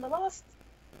going on. The last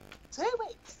 2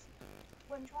 weeks,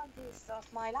 when trying to do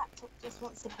stuff, my laptop just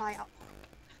wants to play up.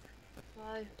 So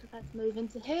let's move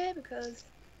into here because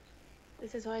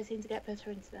this is where I seem to get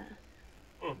better internet.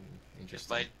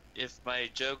 Interesting. If my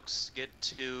jokes get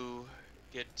too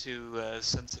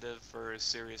sensitive for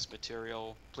serious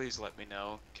material, please let me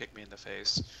know. Kick me in the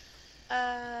face.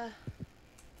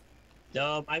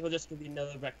 No, Michael just give you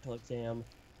another rectal exam.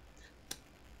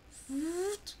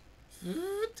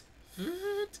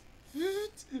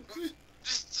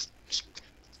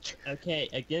 Okay,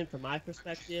 again, from my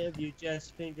perspective, you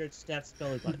just fingered Steph's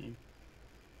belly button.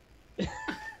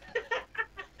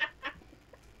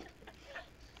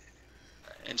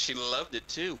 And she loved it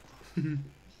too.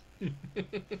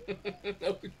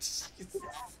 Oh, Jesus.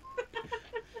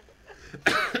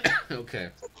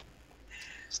 Okay.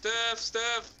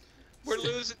 Steph, we're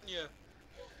losing you.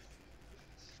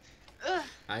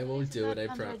 I won't do it.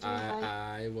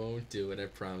 I won't do it. I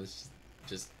promise.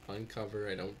 Just uncover.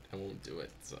 I won't do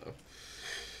it. So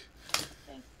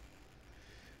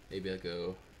maybe I'll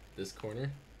go this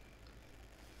corner,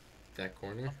 that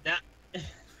corner.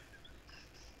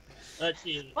 Let's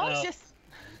see.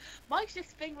 Mike's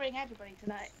just fingering everybody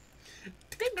tonight.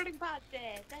 Fingering bad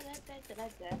there.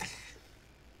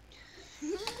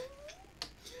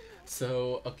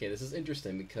 So okay, this is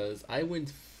interesting because I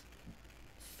went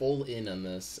full in on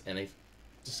this, and I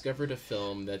discovered a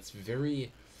film that's very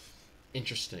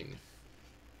interesting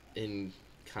in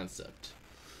concept.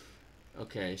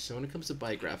 Okay, so when it comes to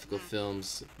biographical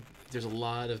films, there's a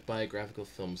lot of biographical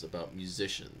films about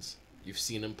musicians. You've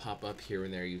seen them pop up here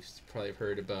and there. You've probably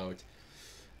heard about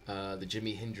the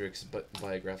Jimi Hendrix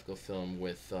biographical film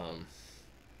with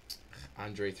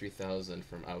Andre 3000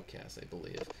 from Outkast, I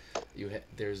believe.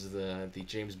 There's the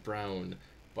James Brown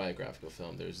biographical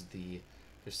film. There's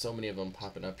so many of them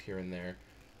popping up here and there.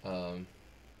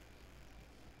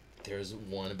 There's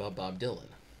one about Bob Dylan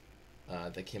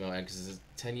that came out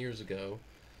 10 years ago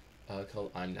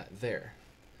called I'm Not There.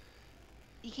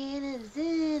 You can't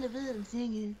understand what I'm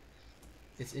singing.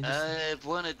 It's interesting. I've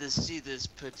wanted to see this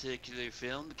particular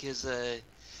film because I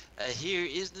hear,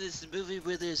 isn't this a movie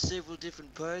where there's several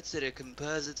different parts that are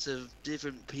composites of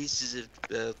different pieces of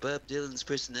Bob Dylan's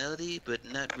personality, but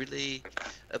not really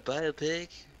a biopic?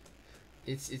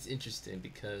 It's interesting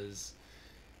because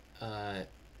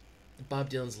Bob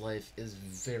Dylan's life is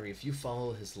if you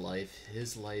follow his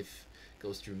life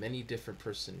goes through many different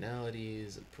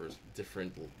personalities and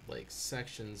different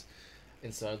sections.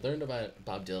 And so I learned about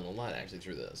Bob Dylan a lot actually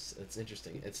through this. It's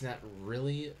interesting. It's not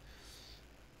really.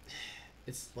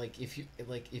 It's like if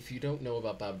you don't know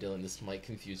about Bob Dylan, this might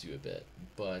confuse you a bit.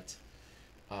 But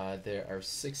there are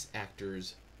 6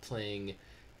 actors playing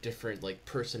different like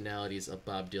personalities of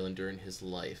Bob Dylan during his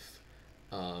life.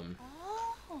 Oh.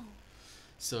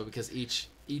 So because each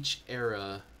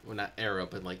era, well not era,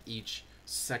 but like each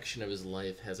section of his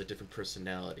life has a different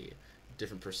personality,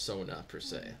 different persona per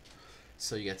se.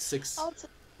 So you got 6. Oh,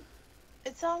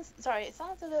 it sounds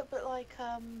a little bit like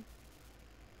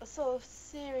a sort of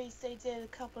series they did a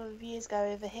couple of years ago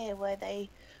over here where they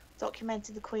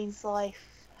documented the Queen's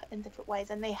life in different ways,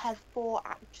 and they had 4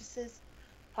 actresses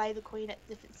play the Queen at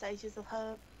different stages of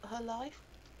her life.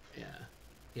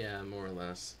 Yeah, more or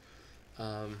less.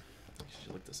 I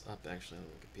should look this up actually on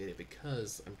Wikipedia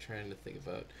because I'm trying to think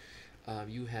about.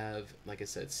 You have, like I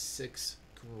said, 6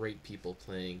 great people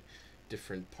playing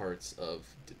different parts of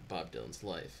Bob Dylan's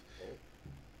life.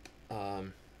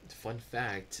 Fun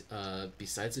fact: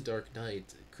 besides The Dark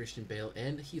Knight, Christian Bale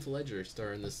and Heath Ledger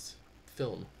star in this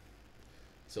film.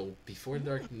 So before The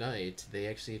Dark Knight, they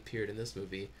actually appeared in this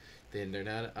movie. They're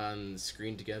not on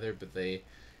screen together, but they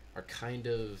are kind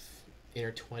of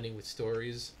intertwining with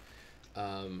stories.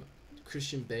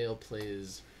 Christian Bale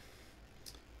plays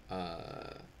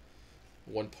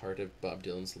one part of Bob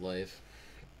Dylan's life,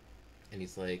 and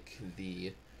he's like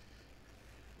the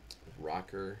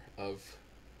rocker of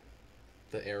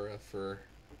the era for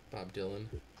Bob Dylan.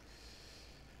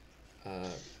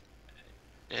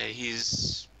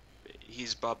 He's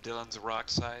Bob Dylan's rock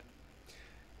side.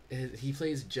 He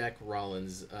plays Jack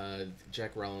Rollins'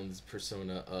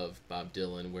 persona of Bob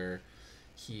Dylan, where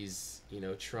he's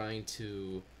trying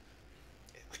to,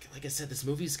 like I said, this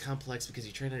movie is complex because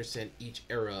you're trying to understand each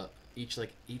era,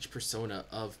 each persona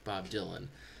of Bob Dylan,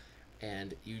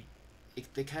 and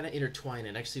they kind of intertwine.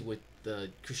 And actually, with the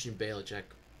Christian Bale, Jack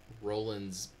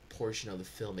Rollins portion of the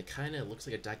film, it kind of looks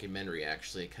like a documentary.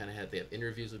 Actually, they have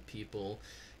interviews with people.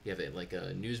 You have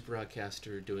a news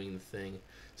broadcaster doing the thing,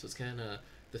 so it's kind of,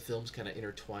 the film's kind of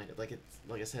intertwined, like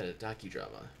I said, a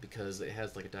docudrama, because it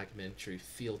has like a documentary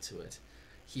feel to it.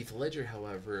 Heath Ledger,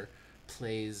 however,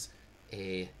 plays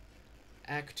a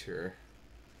actor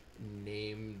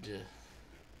named,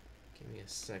 give me a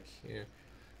sec here,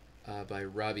 by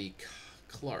Robbie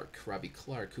Clark,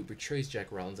 who portrays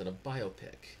Jack Rollins in a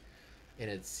biopic, and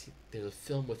there's a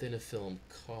film within a film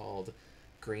called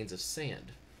Grains of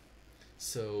Sand.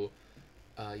 So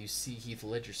you see Heath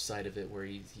Ledger's side of it, where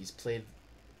he's played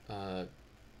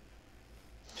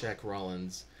Jack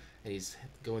Rollins, and he's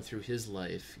going through his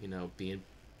life,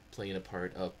 playing a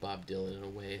part of Bob Dylan in a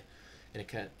way, and it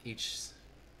kind of each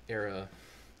era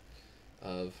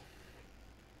of.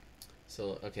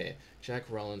 So okay, Jack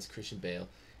Rollins, Christian Bale.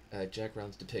 Jack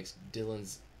Rollins depicts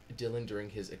Dylan during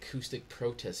his acoustic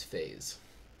protest phase.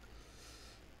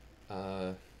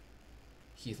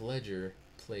 Heath Ledger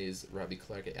plays Robbie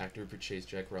Clark, an actor who portrays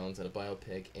Jack Rollins in a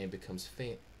biopic and becomes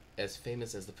as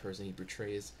famous as the person he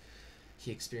portrays.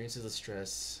 He experiences the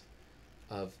stress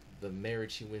of the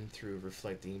marriage he went through,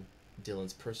 reflecting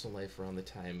Dylan's personal life around the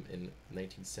time in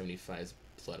 1975's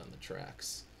Blood on the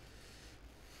Tracks.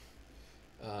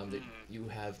 You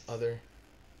have other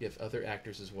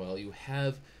actors as well. You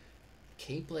have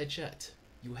Kate Blanchett.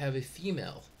 You have a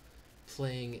female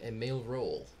playing a male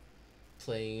role,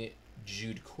 playing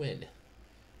Jude Quinn.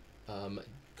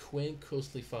 Quinn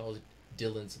closely follows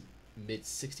Dylan's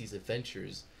mid-60s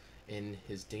adventures and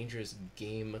his dangerous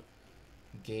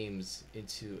games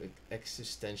into an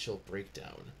existential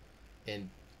breakdown. And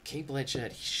Kate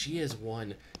Blanchett, she has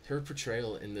won. Her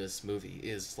portrayal in this movie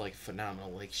is like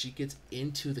phenomenal. Like, she gets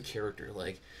into the character.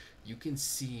 Like, you can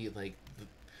see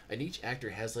and each actor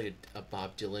has like a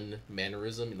Bob Dylan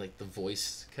mannerism, like the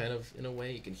voice kind of, in a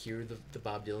way. You can hear the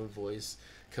Bob Dylan voice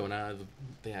coming out of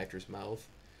the actor's mouth.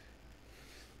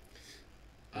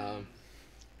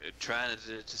 Trying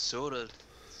to sort of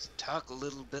talk a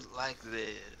little bit like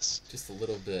this. Just a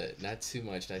little bit, not too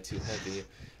much, not too heavy.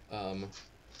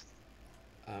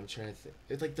 I'm trying to think.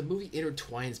 It's like the movie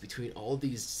intertwines between all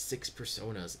these 6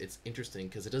 personas. It's interesting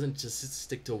because it doesn't just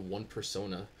stick to one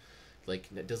persona. Like,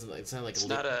 it doesn't. It's not like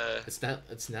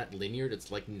it's not linear.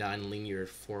 It's like non-linear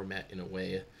format in a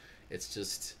way. It's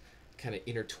just kind of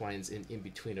intertwines in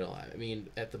between it all. I mean,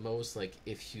 at the most, like,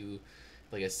 if you,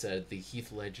 like I said, the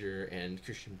Heath Ledger and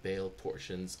Christian Bale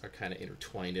portions are kind of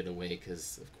intertwined in a way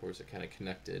because, of course, they're kind of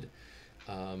connected.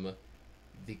 The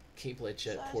Kate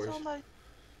Blanchett portion.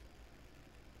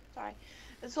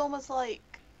 It's almost like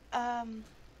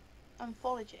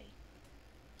anthology.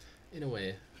 In a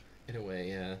way,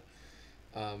 yeah.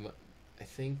 I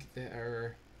think there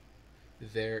are.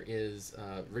 there is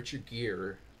Richard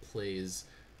Gere plays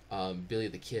Billy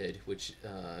the Kid, which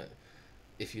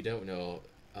if you don't know,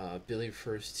 Billy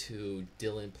refers to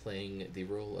Dylan playing the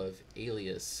role of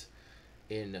Alias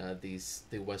in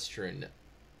the Western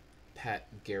Pat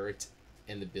Garrett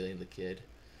and the Billy and the Kid.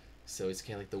 So it's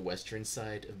kind of like the Western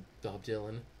side of Bob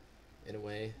Dylan, in a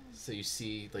way. So you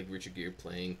see like Richard Gere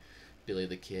playing Billy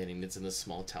the Kid, and it's in the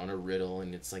small town of Riddle,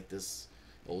 and it's like this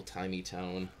old timey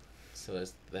town. So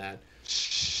that's that.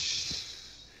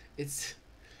 It's,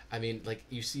 I mean, like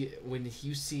you see when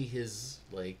you see his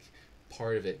like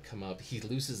part of it come up, he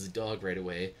loses his dog right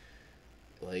away.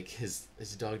 Like his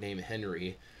dog named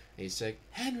Henry, and he's like,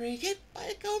 Henry, get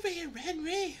back over here,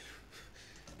 Henry.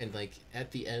 And like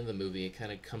at the end of the movie, it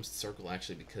kind of comes to circle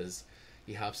actually, because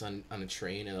he hops on a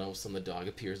train, and all of a sudden the dog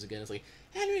appears again. It's like,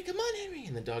 Henry, come on, Henry,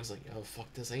 and the dog's like, oh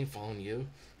fuck this, I ain't following you.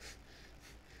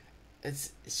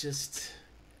 It's just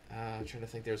I'm trying to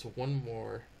think. There's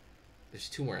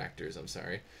two more actors. I'm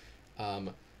sorry.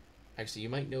 Actually, you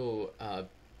might know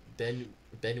Ben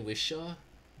Whishaw.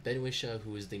 Ben Whishaw,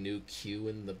 who is the new Q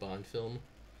in the Bond film.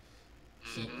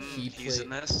 He's in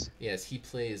this. Yes, he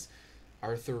plays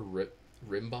Arthur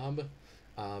Rimbaud.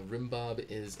 Rimbaud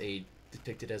is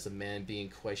depicted as a man being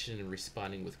questioned and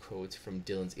responding with quotes from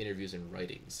Dylan's interviews and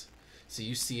writings. So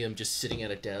you see him just sitting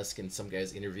at a desk, and some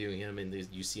guy's interviewing him, and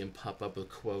you see him pop up with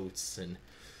quotes and,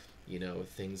 you know,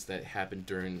 things that happened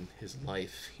during his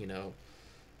life, you know.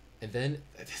 And then,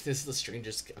 this is the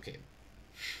strangest, okay,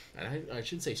 I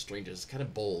shouldn't say strangest, it's kind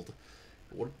of bold.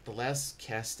 The last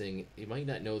casting, you might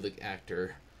not know the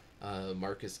actor,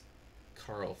 Marcus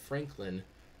Carl Franklin,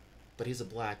 but he's a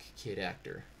black kid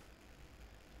actor.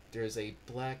 There's a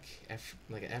black,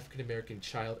 like an African-American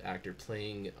child actor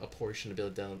playing a portion of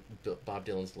Bob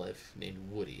Dylan's life named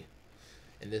Woody.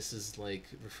 And this is like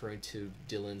referring to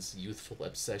Dylan's youthful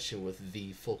obsession with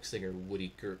the folk singer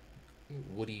Woody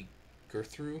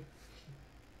Guthrie.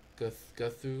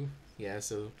 Yeah,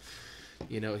 so,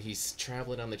 you know, he's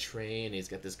traveling on the train, he's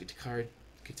got this guitar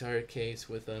case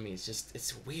with him,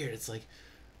 it's weird, it's like,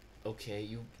 okay,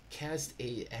 you cast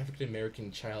a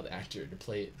African-American child actor to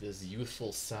play this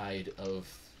youthful side of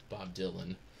Bob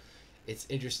Dylan. It's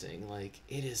interesting, like,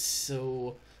 it is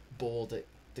so bold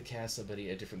to cast somebody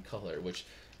a different color, which,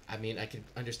 I mean, I can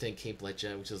understand Kate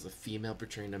Blanchett, which is a female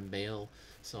portraying a male,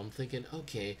 so I'm thinking,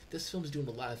 okay, this film's doing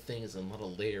a lot of things and a lot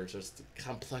of layers, there's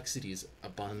complexities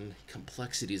upon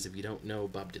complexities if you don't know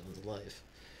Bob Dylan's life.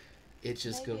 It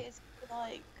just maybe it's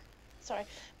like, sorry,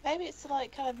 maybe it's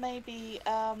like kind of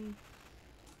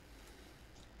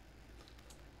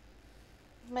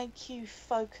make you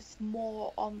focus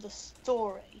more on the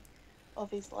story of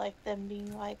his life than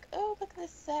being like, oh, look at this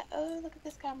set, oh, look at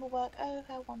this camera work, oh,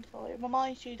 how wonderful. It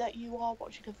reminds you that you are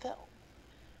watching a film.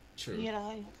 True. You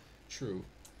know? True.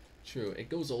 It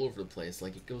goes all over the place.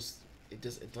 Like,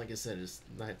 like I said, it's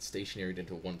not stationary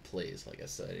into one place, like I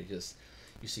said.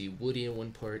 You see Woody in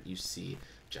one part, you see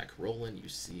Jack Rowland, you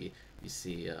see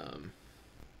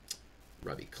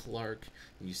Robbie Clark,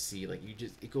 and you see, like,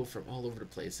 it go from all over the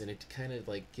place, and it kind of,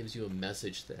 like, gives you a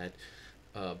message that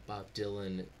Bob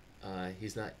Dylan,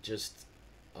 he's not just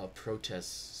a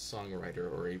protest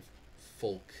songwriter or a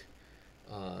folk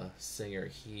singer.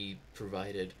 He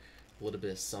provided a little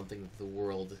bit of something that the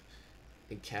world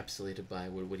encapsulated by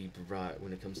what he brought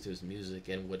when it comes to his music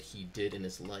and what he did in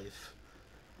his life.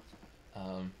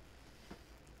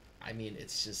 I mean,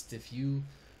 it's just, if you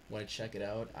want to check it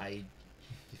out,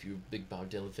 if you're a big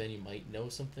Bob Dylan fan, you might know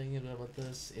something about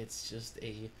this. It's just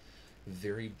a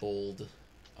very bold,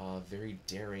 very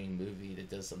daring movie that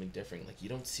does something different. Like, you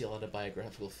don't see a lot of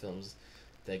biographical films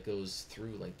that goes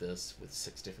through like this with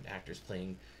 6 different actors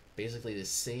playing basically the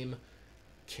same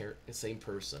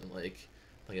person. Like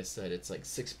I said, it's like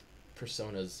 6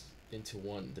 personas into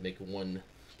one to make one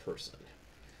person.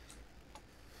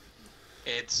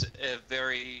 It's a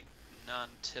very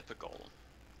non-typical.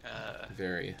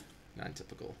 Very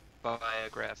non-typical.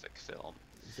 Biographic film.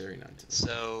 Very non-typical.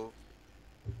 So,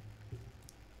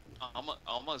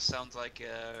 almost sounds like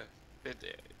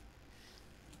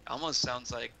almost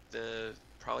sounds like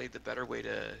probably the better way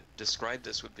to describe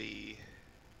this would be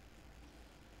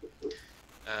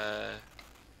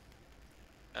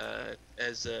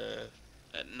as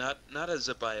not as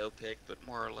a biopic, but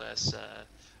more or less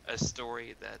a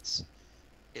story that's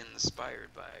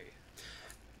inspired by.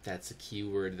 That's a key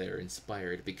word there,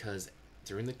 inspired, because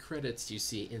during the credits you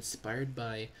see inspired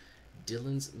by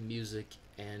Dylan's music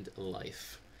and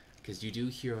life, because you do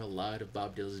hear a lot of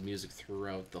Bob Dylan's music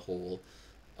throughout the whole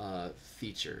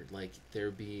feature. Like, there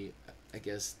be, I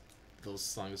guess, those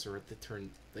songs are at the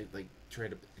like try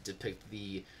to depict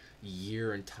the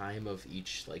year and time of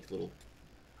each like little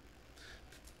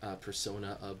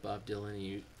persona of Bob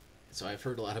Dylan. So I've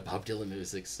heard a lot of Bob Dylan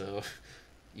music, so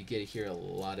you get to hear a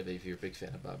lot of it if you're a big fan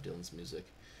of Bob Dylan's music.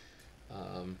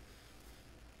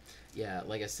 Yeah,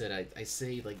 like I said, I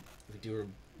say like you're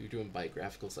doing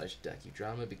biographical /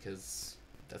 docudrama because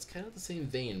that's kind of the same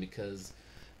vein, because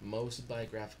most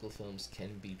biographical films can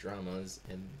be dramas,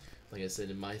 and like I said,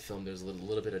 in my film there's a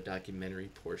little bit of documentary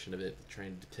portion of it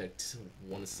trying to depict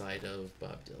one side of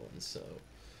Bob Dylan. So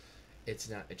it's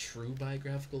not a true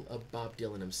biographical of Bob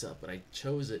Dylan himself, but I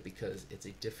chose it because it's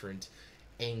a different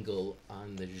angle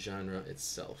on the genre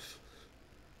itself.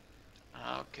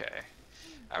 Okay.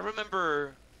 I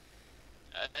remember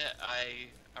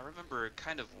I remember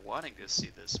kind of wanting to see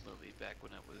this movie back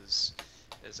when it was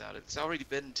out. It's already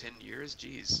been 10 years,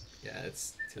 jeez. Yeah,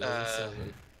 it's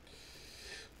 2007.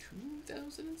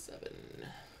 2007.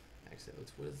 Actually,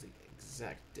 what is the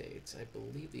exact date? I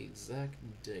believe the exact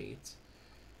date,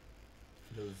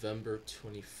 November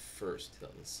 21st,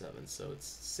 2007. So it's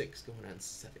 6 going on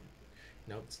 7.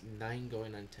 No, it's 9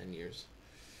 going on 10 years.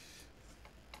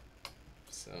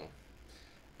 So,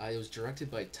 it was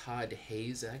directed by Todd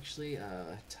Haynes, actually.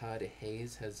 Todd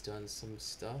Haynes has done some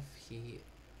stuff. He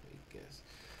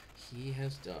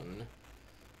has done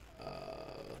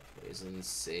Poison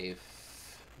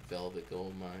Safe, Velvet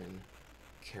Goldmine,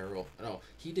 Carol. No,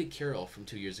 he did Carol from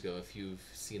 2 years ago. If you've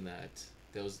seen that,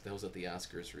 that was at the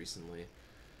Oscars recently.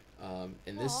 And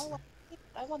this,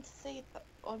 I wanted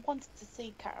to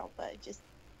see Carol, but it just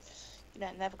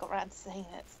never got around to seeing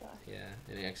it. So yeah,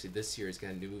 and actually this year he's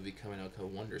got a new movie coming out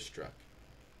called Wonderstruck.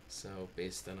 So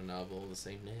based on a novel of the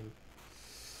same name.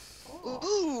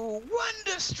 Ooh,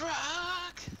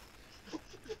 Wonderstruck!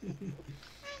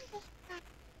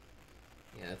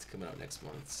 Yeah, that's coming out next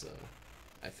month, so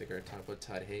I figure I'd talk about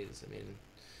Todd Haynes. I mean,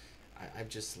 I'm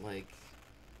just like,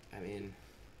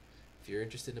 if you're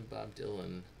interested in Bob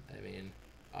Dylan,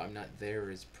 I'm Not There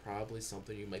is probably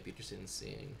something you might be interested in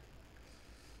seeing.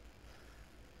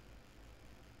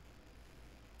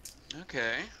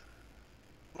 Okay.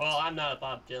 Well, I'm not a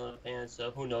Bob Dylan fan, so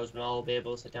who knows when I'll be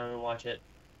able to sit down and watch it.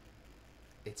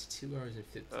 It's 2 hours and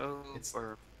 50. Oh,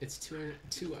 It's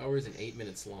 2 hours and 8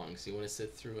 minutes long. So you want to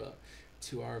sit through a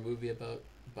 2-hour movie about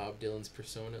Bob Dylan's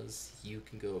personas? You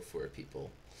can go for it,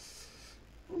 people.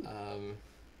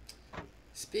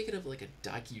 Speaking of like a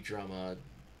docudrama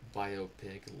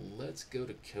biopic, let's go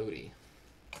to Cody.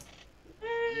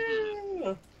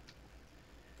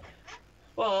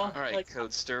 Well, all right,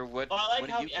 Codester, what do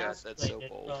you got that's so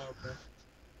bold?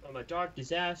 From a dark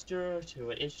disaster to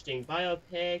an interesting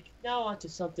biopic, now on to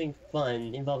something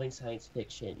fun involving science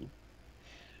fiction.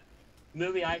 The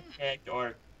movie I picked,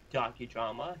 or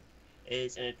docudrama,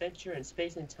 is An Adventure in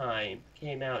Space and Time.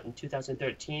 Came out in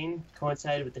 2013,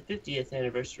 coincided with the 50th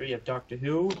anniversary of Doctor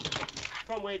Who,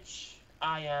 from which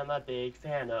I am a big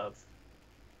fan of.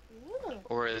 Ooh.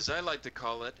 Or as I like to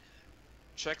call it,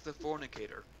 Check the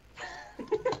Fornicator.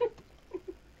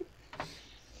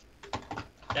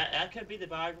 That could be the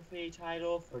biography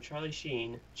title for Charlie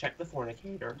Sheen. Check the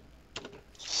Fornicator.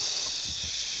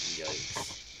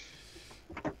 Yikes.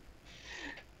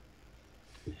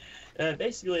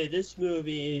 Basically, this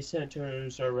movie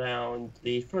centers around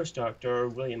the first Doctor,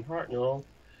 William Hartnell,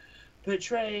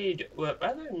 portrayed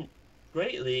rather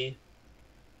greatly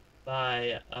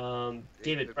by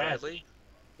David Bradley.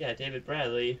 Yeah, David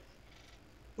Bradley,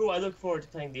 who I look forward to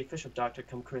playing the official Doctor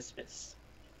come Christmas.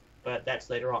 But that's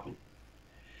later on.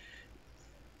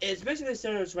 It's basically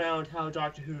centers around how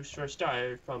Doctor Who first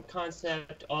started, from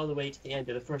concept all the way to the end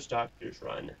of the first Doctor's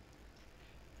run.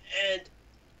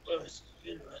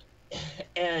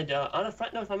 And on a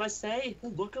front note, I must say, the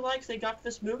lookalikes they got for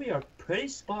this movie are pretty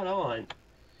spot on.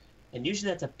 And usually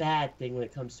that's a bad thing when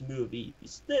it comes to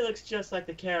movies. They looks just like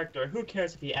the character. Who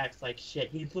cares if he acts like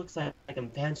shit? He looks like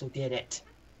Vansel did it.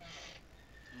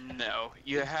 No,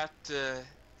 you have to.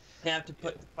 You have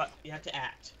to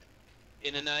act.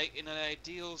 In an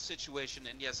ideal situation,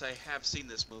 and yes, I have seen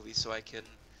this movie, so I can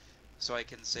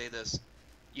say this.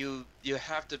 You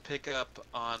have to pick up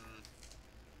on.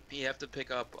 You have to pick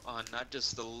up on not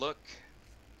just the look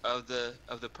of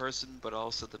the person, but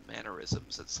also the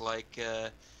mannerisms. It's like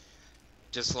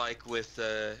just like with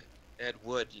Ed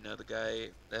Wood, the guy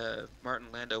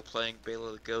Martin Landau playing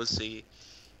Bela Lugosi,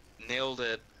 nailed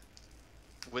it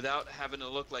without having to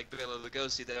look like Bela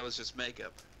Lugosi. That was just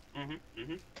makeup. And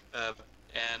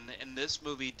in this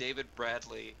movie, David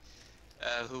Bradley,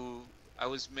 who I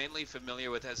was mainly familiar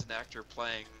with as an actor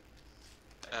playing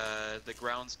the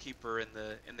groundskeeper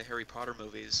in the Harry Potter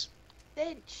movies.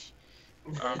 Finch.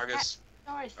 Argus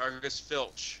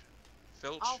Filch.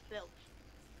 Filch? Oh, Filch.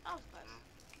 Oh, fun.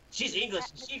 She's English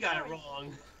and she got it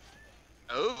wrong.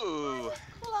 Oh.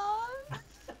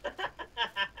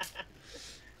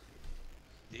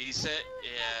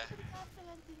 Yeah.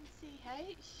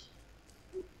 CH.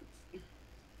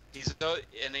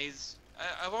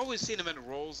 I've always seen him in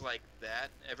roles like that.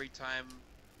 Every time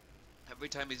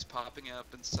he's popping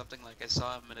up in something, like I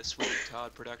saw him in a Sweeney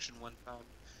Todd production one time,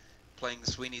 playing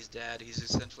Sweeney's dad. He's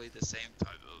essentially the same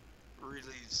type of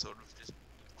really sort of just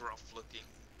gruff-looking,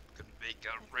 can make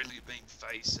a really big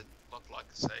face and look like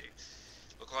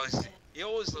he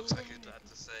always looks like he's about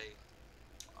to say,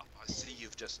 oh, I see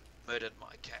you've just murdered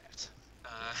my cat.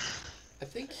 I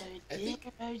think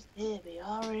We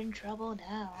are in trouble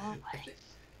now, aren't we?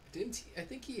 I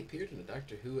think he appeared in a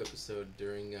Doctor Who episode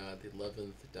during the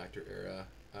 11th Doctor era.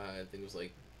 I think it was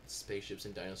like spaceships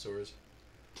and dinosaurs.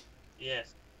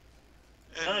 Yes.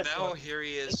 And now here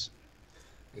he is.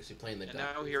 Actually playing the And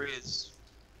Doctor. now here he is.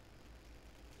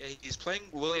 Yeah, he's playing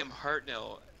William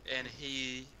Hartnell, and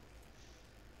he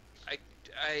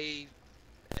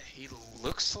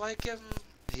looks like him.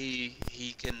 He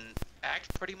can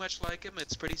act pretty much like him.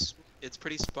 It's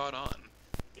pretty spot on.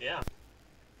 Yeah.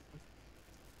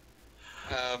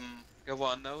 Go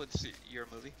on though. It's your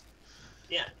movie.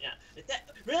 Yeah.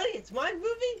 Really? It's my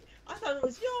movie? I thought it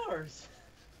was yours.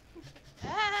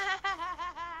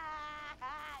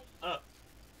 Oh.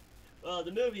 Well,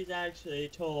 the movie is actually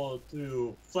told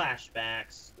through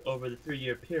flashbacks over the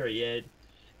 3-year period,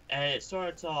 and it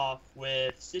starts off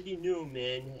with Sidney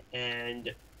Newman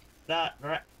and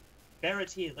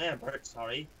Verity Lambert.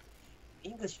 Sorry,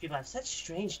 English people have such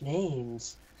strange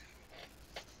names.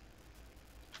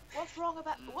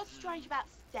 What's strange about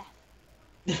Steph?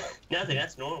 Nothing.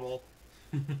 That's normal.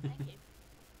 Thank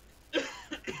you.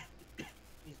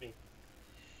 Excuse me.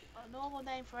 A normal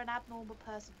name for an abnormal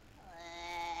person.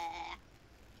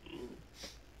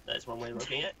 That's one way of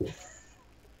looking at it.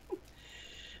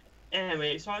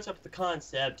 Anyway, it starts up with the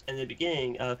concept and the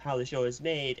beginning of how the show is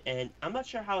made, and I'm not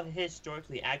sure how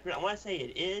historically accurate. I want to say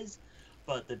it is,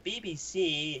 but the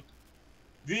BBC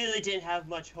really didn't have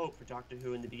much hope for Doctor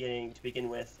Who in the beginning to begin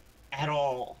with, at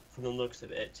all, from the looks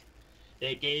of it.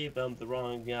 They gave them the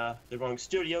wrong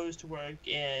studios to work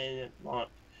in,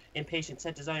 impatient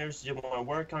set designers who didn't want to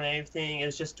work on anything. It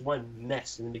was just one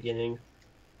mess in the beginning.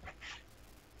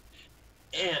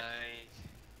 And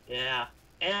yeah,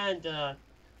 and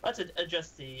let's address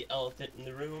the elephant in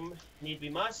the room. Need we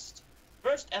must.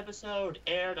 First episode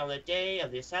aired on the day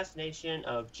of the assassination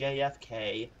of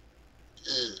JFK.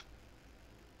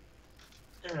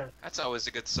 That's always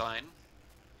a good sign.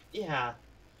 Yeah,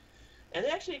 and they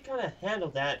actually kind of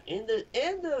handled that in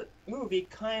the movie.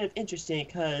 Kind of interesting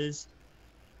because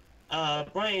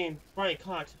Brian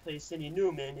Cox, who plays Sidney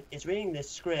Newman, is reading this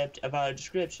script about a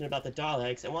description about the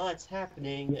Daleks, and while it's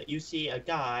happening, you see a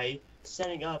guy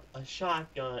setting up a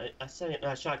shotgun, not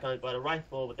a shotgun, but a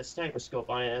rifle with a sniper scope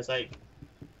on it. And I was like,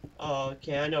 oh,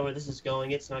 okay, I know where this is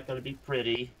going. It's not going to be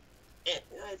pretty.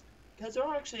 Because there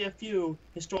are actually a few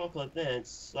historical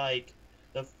events, like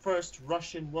the first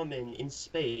Russian woman in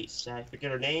space. I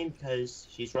forget her name because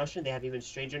she's Russian. They have even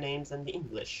stranger names than the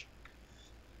English.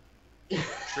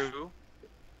 True.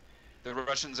 The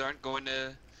Russians aren't going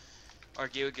to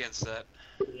argue against that.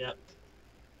 Yep.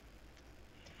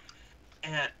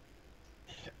 And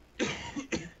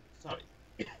sorry.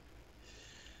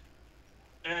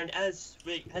 And as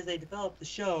they develop the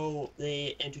show,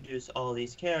 they introduce all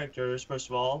these characters. First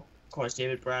of all, of course,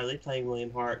 David Bradley playing William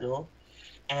Hartnell,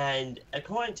 and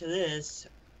according to this,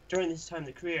 during this time in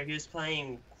the career, he was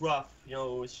playing gruff,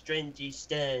 stringy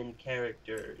Sten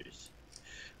characters.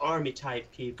 Army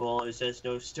type people. It was just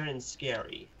stern and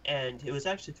scary. And it was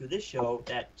actually through this show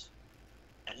that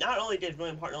not only did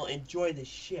William Hartnell enjoy the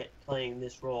shit playing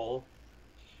this role,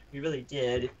 he really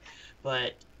did,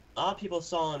 but a lot of people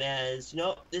saw him as,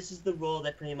 this is the role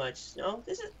that pretty much,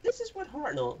 this is what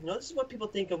Hartnell, this is what people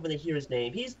think of when they hear his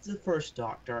name. He's the first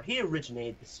Doctor. He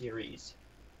originated the series.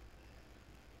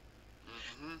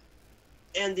 Mm-hmm.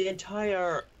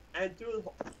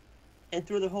 And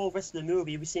through the whole rest of the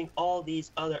movie, we're seeing all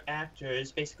these other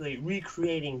actors basically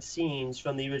recreating scenes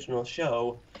from the original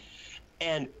show.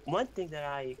 And one thing that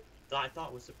I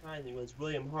thought was surprising was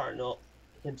William Hartnell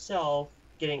himself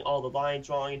getting all the lines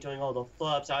wrong and doing all the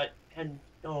flubs. When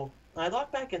I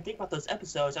look back and think about those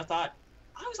episodes, I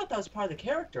always thought that was part of the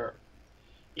character.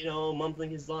 Mumbling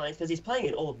his lines, because he's playing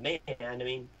an old man. I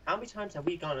mean, how many times have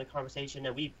we gone in a conversation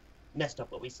and we've messed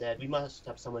up what we said? We messed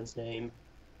up someone's name.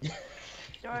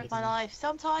 Story of my life.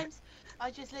 Sometimes I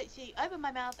just literally open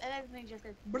my mouth and everything just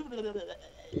goes. Blah, blah, blah, blah,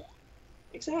 blah.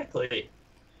 Exactly.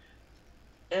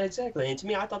 And to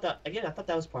me, I thought that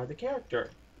was part of the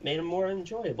character. Made him more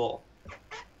enjoyable.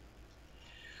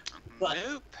 But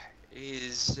Nope.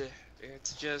 It's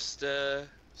just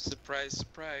surprise,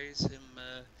 surprise.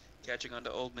 catching on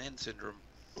to old man syndrome.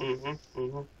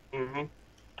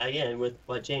 Again, with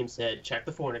what James said, check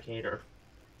the fornicator.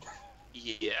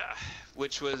 Yeah,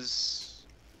 which was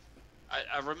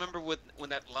I remember when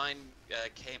that line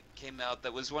came out.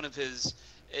 That was one of his.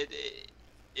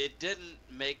 It didn't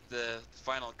make the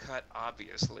final cut,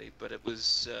 obviously, but it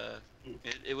was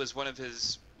it was one of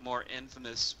his more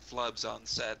infamous flubs on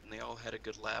set, and they all had a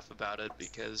good laugh about it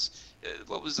because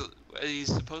what was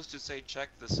he's supposed to say? Check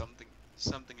the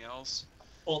something else.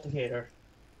 Falsificator.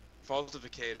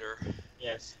 Falsificator.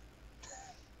 Yes.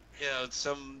 You know,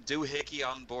 some doohickey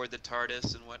on board the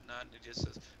TARDIS and whatnot, and it just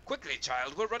says, "Quickly,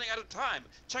 child, we're running out of time.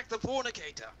 Check the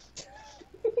fornicator."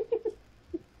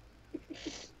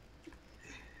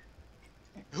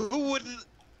 Who wouldn't?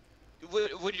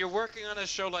 When you're working on a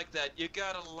show like that, you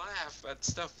gotta laugh at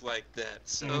stuff like that.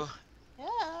 So.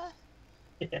 Yeah.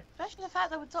 Especially the fact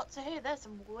that with Doctor Who, there's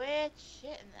some weird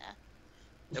shit in there.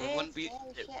 It wouldn't be.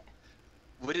 Shit.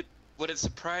 Would it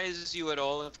surprise you at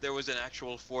all if there was an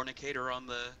actual fornicator on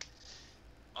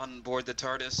board the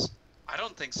TARDIS? I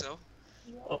don't think so.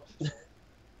 Oh.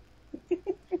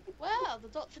 Well, the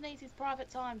Doctor needs his private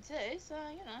time too, so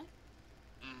you know.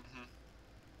 Mm-hmm.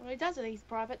 What he does in his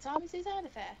private time is his own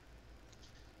affair.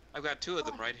 I've got two of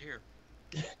them right here.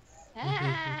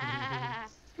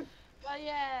 But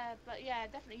yeah,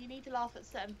 definitely you need to laugh at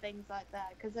certain things like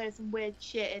that because there's some weird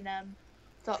shit in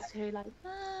Doctor Who, like,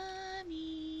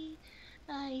 "Mommy,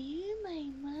 are you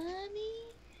my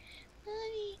mommy?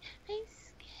 Mommy, I'm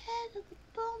scared of the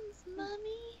bombs,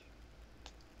 Mommy."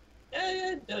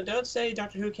 Don't say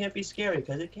Doctor Who can't be scary,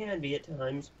 because it can be at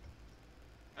times.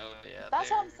 Oh yeah.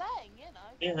 That's what I'm saying, you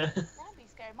know. Yeah. It can be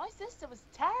scary. My sister was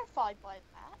terrified by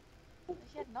that.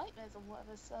 She had nightmares and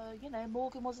whatever, so, you know,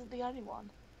 Morgan wasn't the only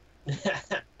one.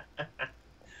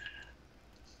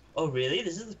 Oh, really?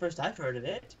 This is the first I've heard of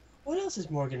it. What else is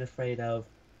Morgan afraid of?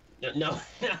 No.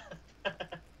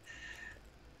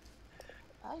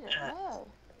 I don't know.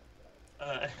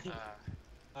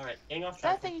 Alright, getting off I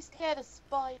track. don't think he's scared of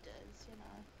spiders,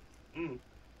 you know.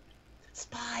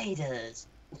 Spiders!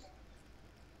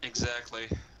 Exactly.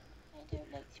 I don't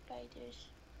like spiders.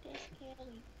 They're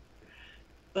scary.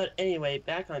 But anyway,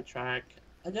 back on track.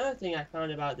 Another thing I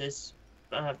found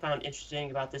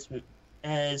interesting about this movie,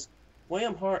 as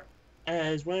William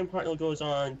Hartnell goes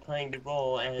on playing the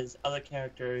role as other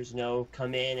characters,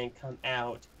 come in and come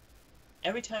out.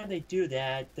 Every time they do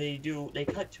that, they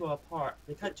cut to in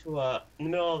the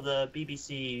middle of the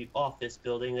BBC office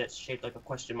building that's shaped like a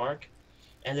question mark,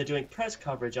 and they're doing press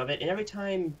coverage of it. And every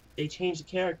time they change the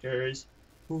characters,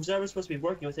 who's ever supposed to be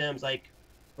working with him is like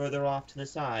further off to the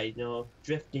side,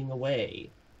 drifting away,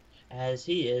 as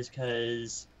he is,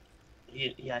 because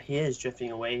he is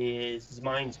drifting away. His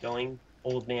mind's going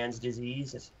old man's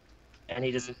disease, and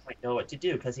he doesn't quite know what to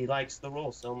do because he likes the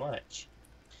role so much.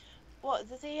 What,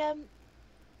 does he,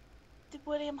 did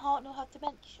William Hartnell have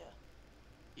dementia?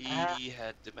 He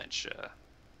had dementia.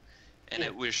 And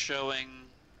it was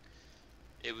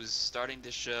starting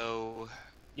to show...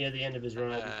 Near the end of his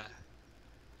run.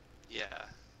 Yeah.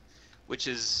 Which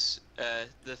is,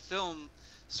 the film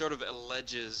sort of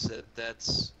alleges that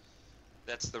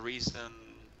that's the reason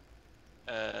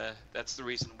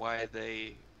why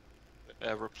they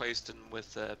replaced him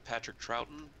with Patrick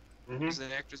Troughton. Is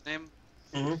the actor's name?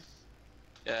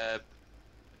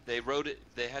 They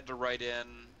had to write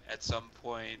in at some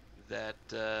point that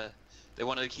they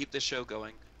wanted to keep the show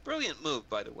going. Brilliant move,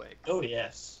 by the way. Oh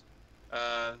yes.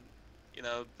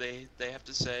 They have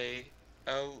to say,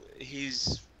 oh,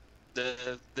 he's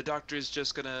the Doctor is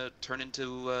just gonna turn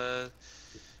into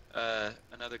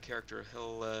another character.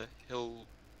 He'll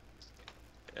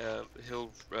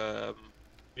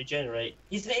regenerate.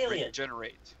 He's an alien.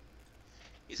 Regenerate.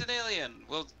 He's an alien.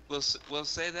 We'll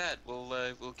say that.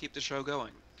 We'll keep the show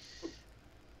going.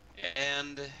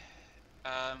 And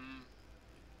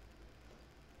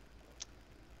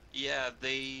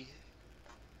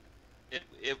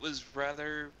it was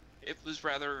rather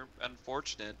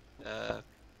unfortunate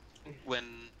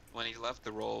when he left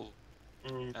the role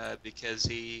because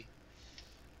he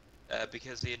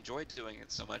enjoyed doing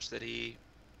it so much that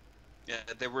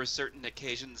there were certain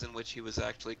occasions in which he was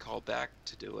actually called back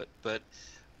to do it. But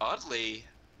oddly,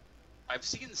 I've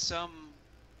seen some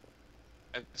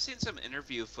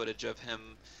interview footage of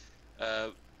him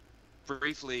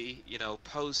briefly,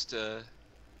 post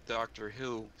Doctor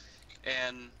Who,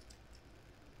 and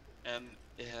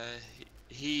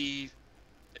he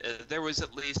there was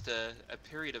at least a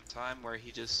period of time where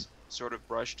he just sort of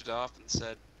brushed it off and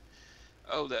said,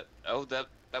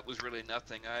 that was really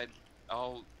nothing.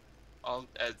 I'm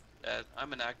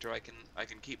an actor. I can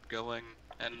keep going,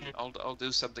 and I'll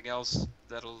do something else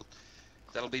that'll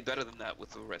be better than that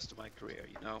with the rest of my career,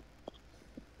 you know.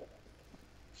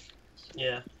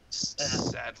 Yeah.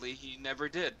 Sadly, he never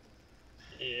did.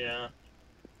 Yeah.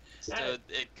 So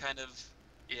it kind of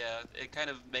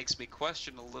makes me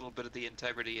question a little bit of the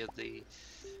integrity of the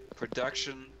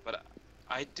production, but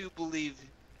I do believe,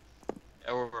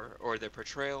 or the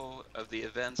portrayal of the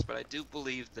events, but I do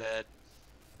believe that,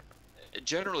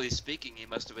 generally speaking, he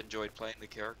must have enjoyed playing the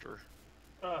character.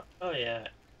 Oh yeah.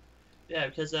 Yeah,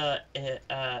 because I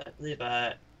believe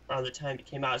around the time it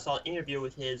came out, I saw an interview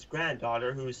with his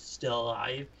granddaughter, who's still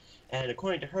alive, and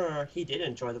according to her, he did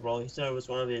enjoy the role. He said it was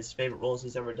one of his favorite roles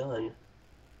he's ever done.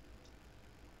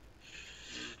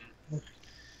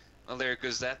 Well, there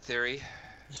goes that theory.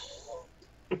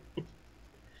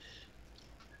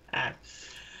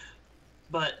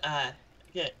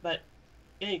 But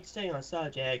staying on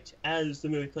subject, as the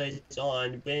movie plays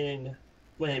on, when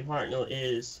William Hartnell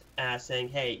is saying,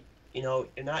 "Hey, you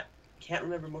can't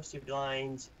remember most of your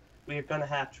lines. We're gonna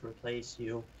have to replace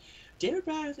you." David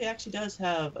Bradley actually does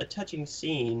have a touching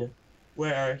scene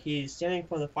where he's standing in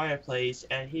front of the fireplace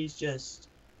and he's just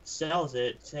sells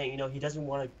it, saying, he doesn't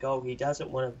want to go, he doesn't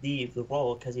want to leave the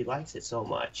role because he likes it so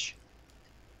much.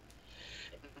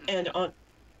 And on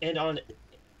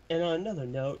another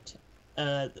note,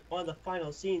 one of the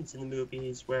final scenes in the movie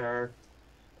is where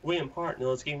William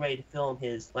Hartnell is getting ready to film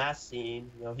his last scene,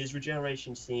 his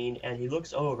regeneration scene, and he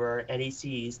looks over and he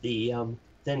sees the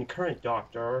then current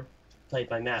Doctor, played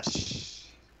by Matt.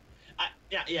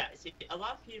 Yeah. See, a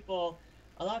lot of people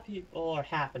are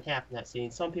half and half in that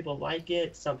scene. Some people like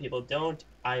it, some people don't.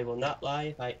 I will not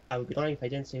lie. I would be lying if I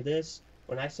didn't say this.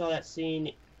 When I saw that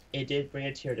scene, it did bring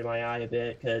a tear to my eye a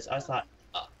bit, because I thought,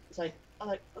 oh,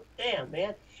 damn,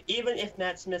 man. Even if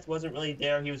Matt Smith wasn't really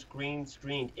there, he was green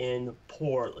screened in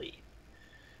poorly.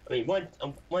 I mean,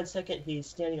 one second he's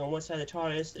standing on one side of the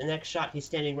TARDIS, the next shot he's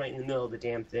standing right in the middle of the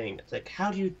damn thing. It's like,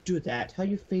 how do you do that? How are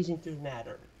you phasing through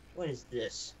matter? What is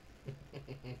this?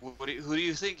 Who do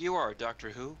you think you are, Doctor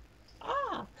Who?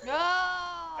 Ah!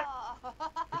 No!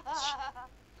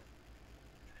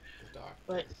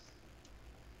 But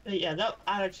yeah,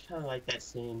 I actually kind of like that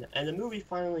scene. And the movie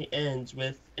finally ends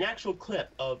with an actual clip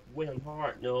of William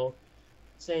Hartnell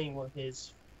saying one of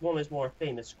his more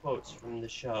famous quotes from the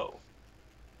show.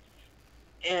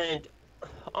 And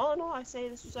all in all, I say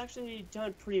this was actually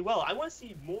done pretty well. I want to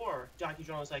see more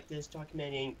docudramas like this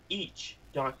documenting each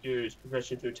Doctor's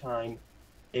progression through time.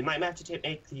 They might have to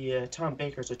make the Tom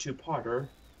Baker's a two-parter,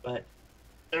 but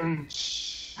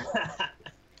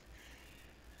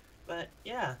but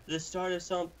yeah, this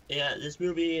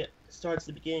movie starts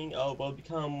the beginning of what will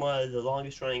become one of the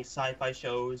longest-running sci-fi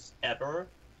shows ever.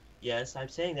 Yes, I'm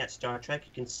saying that, Star Trek.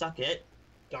 You can suck it.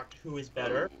 Doctor Who is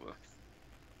better. Oh.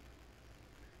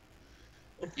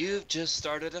 You've just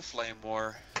started a flame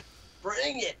war.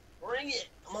 Bring it!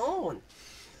 Come on!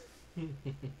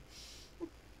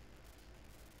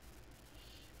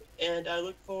 And I'm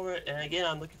looking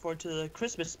forward to the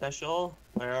Christmas special,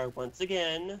 where once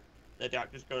again, the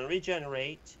Doctor's going to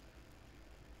regenerate.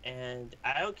 And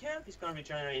I don't care if he's going to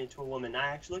regenerate into a woman.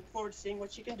 I actually look forward to seeing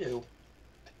what she can do.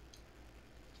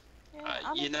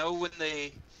 Yeah, when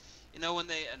they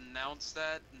announced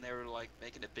that and they were like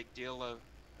making a big deal of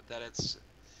that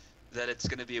it's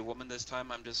going to be a woman this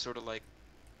time, I'm just sort of like,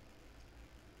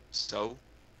 so?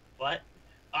 What?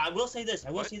 I will say this.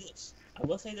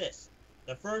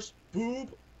 The first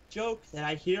boob joke that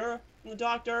I hear from the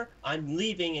Doctor, I'm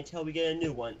leaving until we get a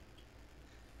new one.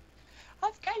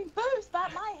 I've gained boobs,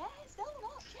 but my hair's still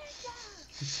not ginger.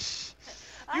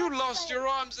 You lost your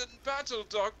arms in battle,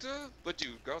 Doctor, but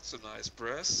you've got some nice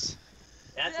breasts.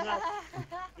 That's enough.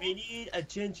 We need a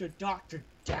ginger Doctor,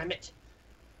 damn it.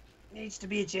 Needs to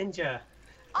be a ginger.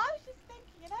 I was just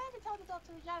thinking, every time the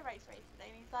Doctor regenerates recently,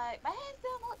 and he's like, my hair's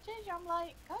still not ginger. I'm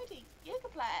like, Cody, you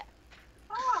can play it.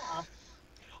 Ah.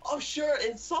 Oh, sure,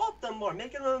 insult them more.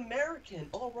 Make them American.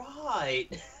 All right.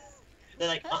 They're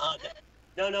like,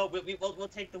 no, we'll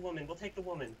take the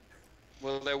woman.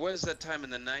 Well, there was that time in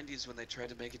the 90s when they tried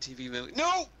to make a TV movie.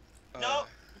 No! No!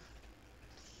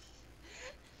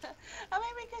 I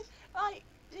mean,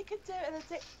 you could do it in a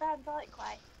Dick Van Dyke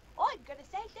way. I'm gonna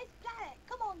save this planet.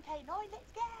 Come on, K9,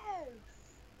 let's go.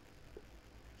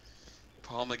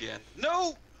 Palm again.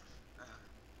 No!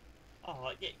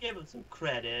 Oh, give him some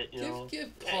credit,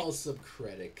 Give Paul some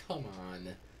credit. Come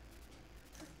on.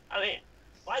 I mean,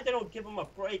 why they don't give him a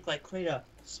break? Like create a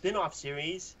spin-off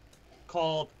series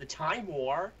called The Time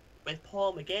War with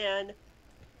Paul McGann.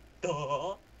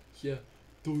 Duh. Yeah.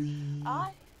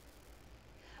 I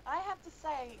have to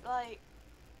say, like,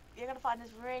 you're gonna find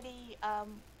this really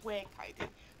weird, Cody.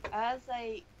 As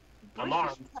a I'm British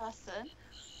armed. person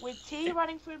with tea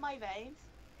running through my veins.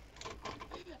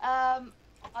 I'm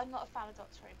not a fan of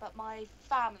Doctor Who, but my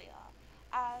family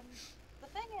are. And the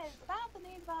thing is, about the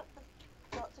news about the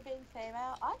Doctor being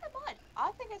female, I don't mind.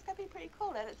 I think it's going to be pretty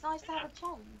cool, and it's nice to have a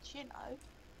change, you know.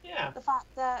 Yeah. The fact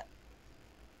that,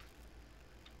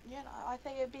 you know, I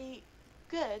think it'd be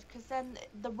good, because then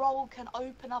the role can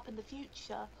open up in the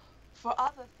future for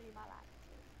other female actors.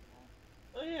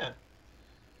 Oh yeah.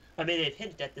 I mean, they've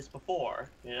hinted at this before,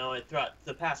 you know, throughout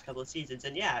the past couple of seasons.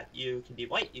 And yeah, you can be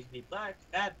white, you can be black,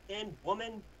 fat, thin,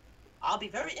 woman. I'll be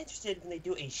very interested when they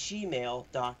do a she-male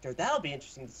Doctor. That'll be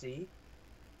interesting to see.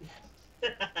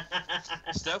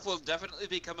 Steph will definitely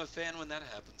become a fan when that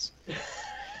happens.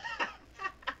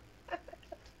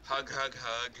 Hug, hug,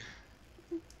 hug.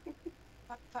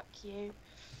 Fuck you.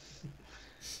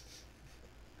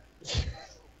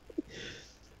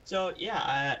 So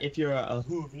yeah, if you're a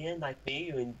Whovian like me,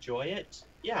 you enjoy it.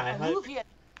 Yeah, I highly-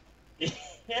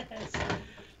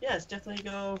 yes, definitely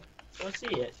go see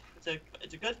it.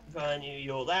 It's a good fun.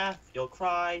 You'll laugh, you'll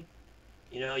cry.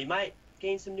 You know, you might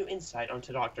gain some new insight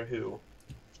onto Doctor Who.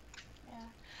 Yeah.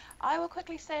 I will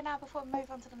quickly say now before we move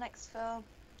on to the next film,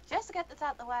 just to get this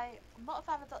out of the way, I'm not a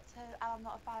fan of Doctor Who and I'm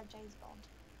not a fan of James Bond.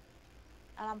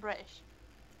 And I'm British.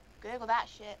 Google that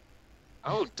shit.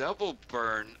 Oh, double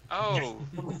burn. Oh,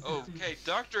 okay.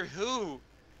 Doctor Who.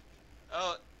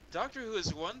 Oh, Doctor Who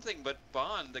is one thing, but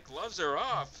Bond, the gloves are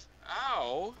off.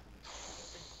 Ow.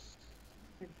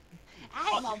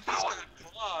 I'm on He's got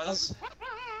claws.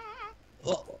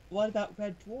 Well, what about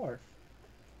Red Dwarf?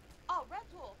 Oh, Red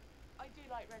Dwarf. I do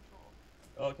like Red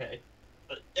Dwarf. Okay.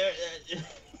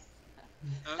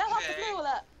 Now that's a Okay. blue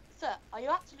alert. Sir, are you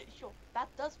absolutely sure? That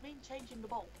does mean changing the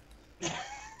bulb.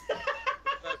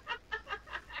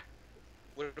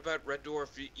 What about Red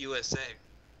Dwarf USA?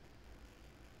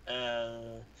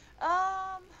 I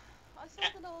saw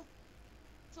the little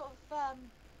sort of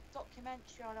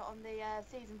documentary on it on the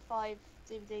season 5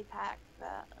 DVD pack.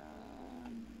 But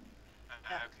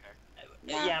Okay.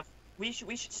 yeah, we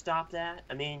should stop that.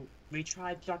 I mean, we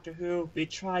tried Doctor Who, we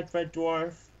tried Red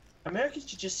Dwarf. Americans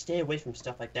should just stay away from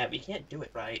stuff like that. We can't do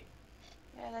it right.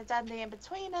 yeah, they've done the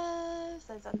In-Betweeners.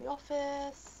 They've done The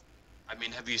Office. I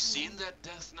mean, have you seen that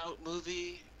Death Note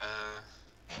movie?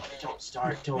 Don't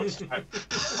start. Don't. I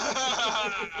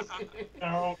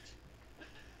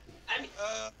mean,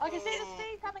 I can see the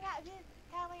steam coming out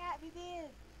of his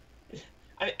ears.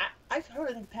 I've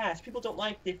heard in the past people don't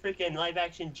like the freaking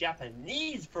live-action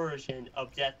Japanese version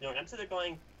of Death Note. I'm sitting there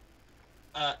going,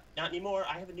 not anymore.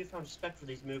 I have a newfound respect for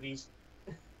these movies.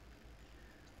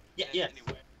 Yeah.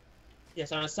 Anyway.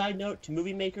 Yes. On a side note to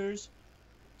movie makers,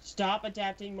 stop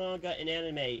adapting manga and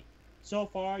anime. So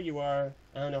far, you are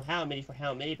I don't know how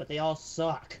many, but they all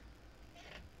suck.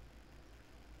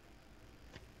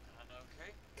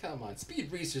 Okay. Come on,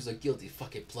 Speed Racer's a guilty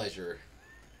fucking pleasure.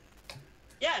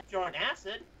 Yeah, if you're on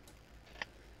acid.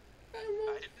 I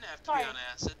didn't have to Sorry. be on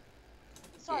acid.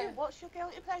 Sorry, Yeah. what's your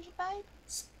guilty pleasure, babe?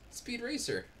 Speed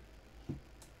Racer.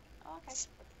 Oh, okay.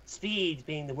 Speed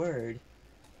being the word.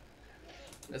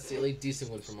 That's the only decent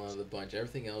one from all of the bunch.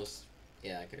 Everything else,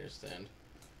 yeah, I can understand.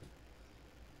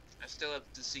 I still have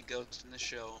to see Ghost in the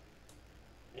Shell.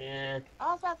 Yeah.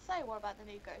 I was about to say, what about the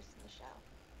new Ghost in the Shell?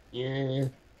 Yeah.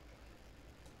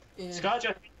 Yeah. Scott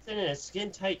Johansson in a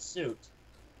skin-tight suit.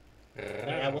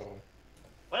 Yeah,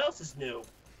 what else is new?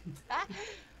 But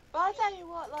I tell you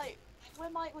what, like,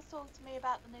 when Mike was talking to me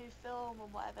about the new film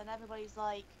and whatever, and everybody's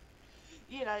like,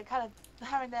 you know, kind of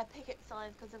having their picket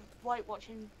signs because of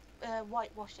whitewashing.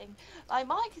 Like,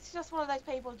 Mike is just one of those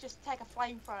people who just take a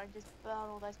flamethrower and just burn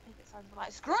all those picket signs. I'm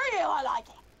like, screw you, I like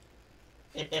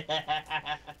it.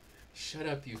 Shut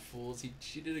up, you fools.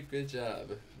 She did a good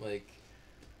job. Like,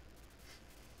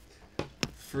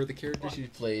 for the character she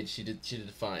played, she did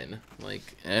fine.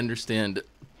 Like, I understand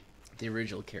the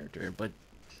original character, but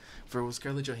for what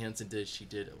Scarlett Johansson did, she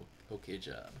did an okay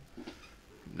job.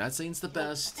 I'm not saying it's the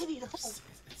best. Pity the fool.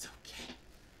 It's okay.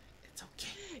 It's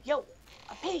okay. Yo,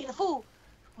 I pity the fool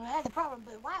who has a problem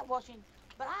with whitewashing,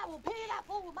 but I will pity that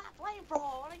fool with my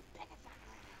flamethrower on his picket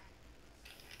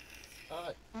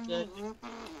sign. I don't know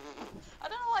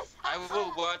why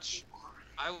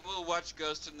I will watch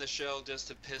Ghost in the Shell just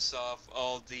to piss off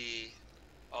all the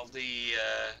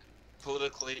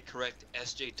politically correct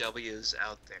SJWs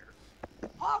out there.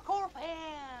 hardcore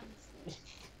fans.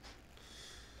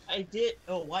 I did.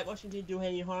 Oh, whitewashing didn't do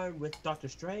any harm with Doctor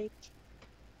Strange.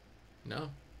 No.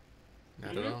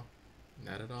 Not at all.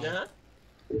 Not at all. Yeah.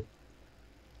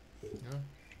 No.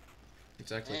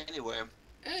 Exactly.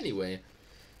 Anyway,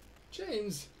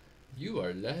 James, you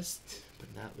are last but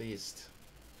not least.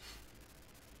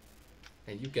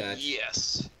 And you got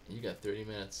Yes. 30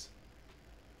 minutes.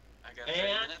 I got 30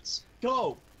 And- minutes.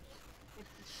 Go!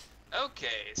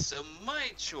 Okay, so my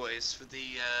choice for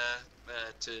the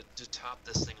to top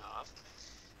this thing off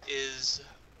is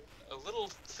a little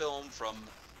film from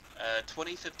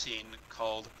 2015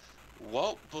 called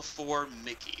Walt Before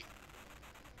Mickey.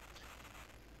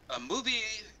 A movie,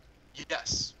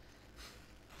 yes.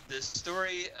 The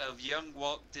story of young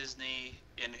Walt Disney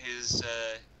in his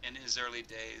early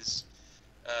days,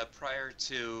 prior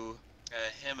to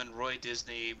him and Roy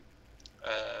Disney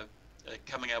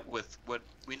coming up with what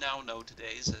we now know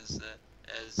today as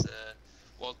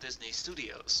Walt Disney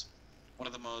Studios, one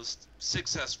of the most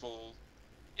successful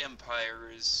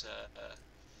empires.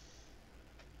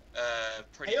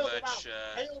 Pretty Hail the much. mouse!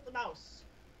 Hail the mouse!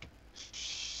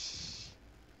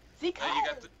 Sie No, you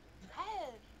got the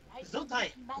So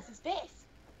tight. Mouse's face.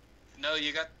 no,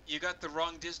 you got the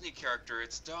wrong Disney character.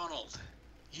 It's Donald.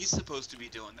 He's supposed to be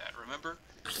doing that. Remember?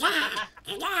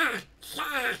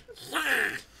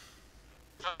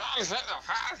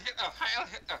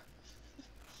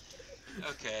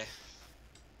 Okay.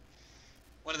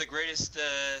 One of the greatest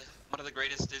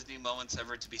Disney moments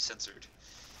ever to be censored.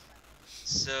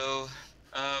 So,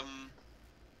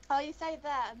 Oh, you say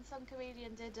that, and some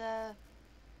comedian did an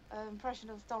impression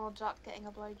of Donald Duck getting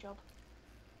a blowjob,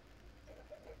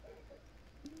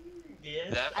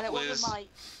 Yes. and it wasn't Mike.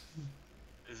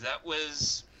 that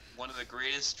was one of the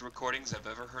greatest recordings I've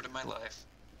ever heard in my life.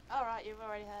 All right, you've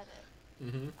already heard it.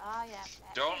 Mm-hmm. Oh yeah.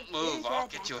 Don't move, I'll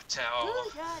get you a towel.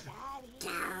 Who's your daddy?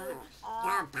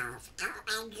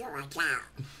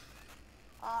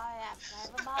 Oh yeah, play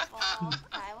with my balls.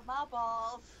 Play with my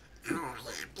balls.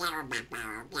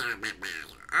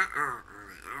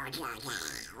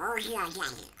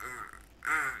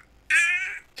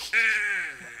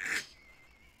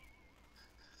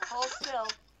 Hold still.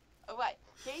 Oh, wait,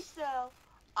 keep still.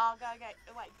 I'll go get.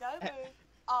 Wait, don't move.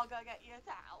 I'll go get you a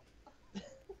towel.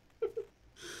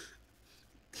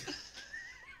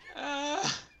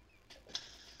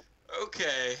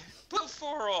 Okay,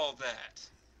 before all that,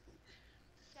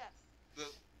 Yes.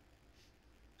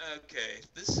 okay,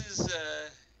 this is a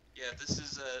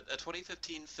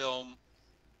 2015 film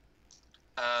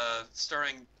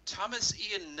starring Thomas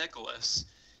Ian Nicholas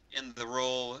in the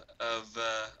role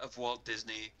of Walt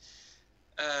Disney.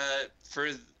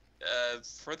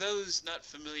 For those not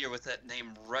familiar with that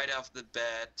name right off the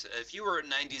bat, if you were a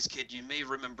 90s kid, you may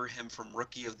remember him from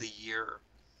Rookie of the Year.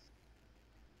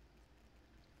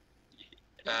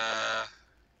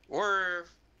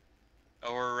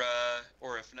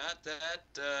 Or if not that,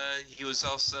 he was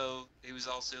also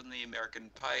in the American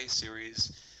Pie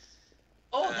series.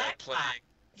 Oh, that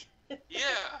playing. Yeah,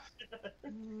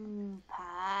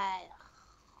 Pie.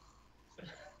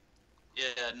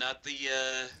 yeah, not the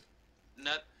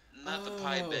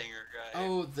pie banger guy.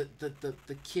 Oh, the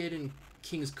kid in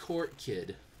King's Court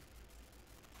kid.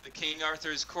 The King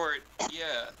Arthur's Court.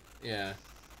 Yeah, Yeah.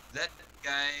 that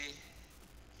guy.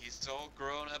 He's all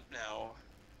grown up now,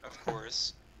 of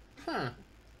course. Huh.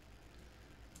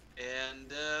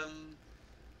 And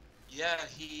yeah,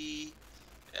 he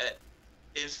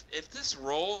if this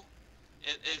role,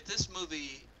 if this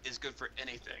movie is good for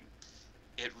anything,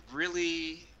 it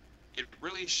really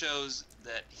shows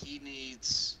that he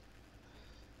needs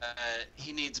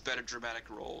better dramatic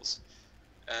roles.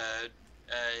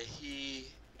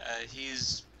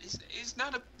 He's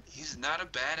not a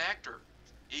bad actor.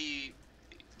 He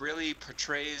really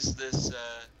portrays this.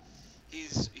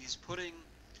 He's putting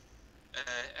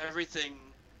everything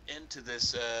into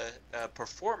this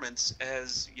performance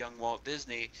as young Walt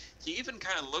Disney. He even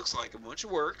kind of looks like him, which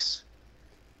works.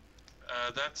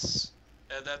 That's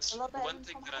A little bit one in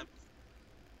thing Tom that Hanks.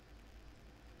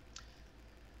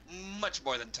 I'm much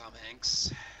more than Tom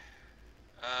Hanks.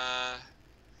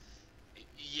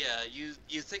 Yeah, you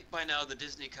think by now the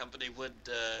Disney company would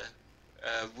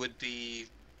be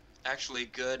actually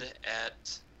good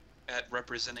at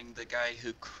representing the guy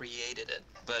who created it,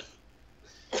 but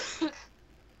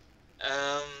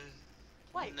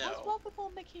Wait, no. was Walt Before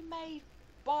Mickey made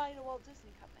by the Walt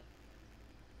Disney Company?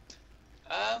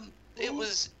 It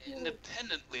was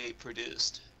independently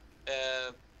produced.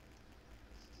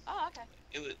 Oh, okay.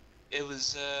 It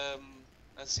was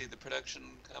let's see, the production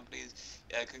companies,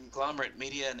 Conglomerate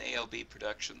Media and ALB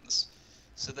Productions.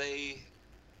 So they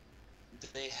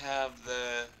have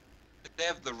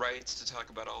the rights to talk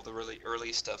about all the really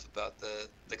early stuff about the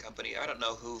company. I don't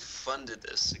know who funded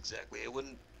this exactly. It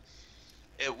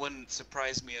wouldn't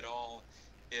surprise me at all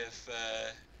if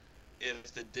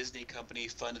the Disney company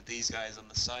funded these guys on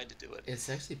the side to do it. It's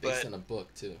actually based But- on a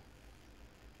book too.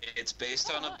 It's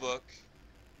based on a book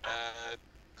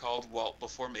called Walt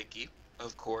Before Mickey,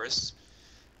 of course,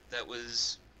 that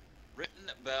was written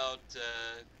about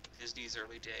Disney's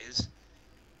early days,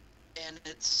 and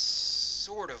it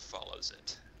sort of follows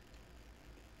it.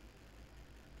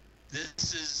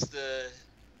 This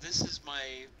is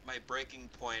my breaking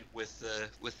point with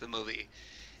the movie,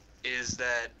 is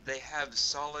that they have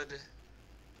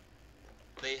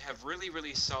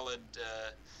really solid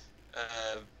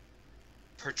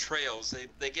portrayals.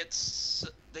 They get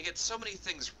so many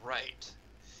things right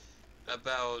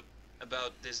about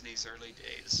Disney's early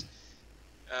days,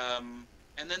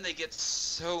 and then they get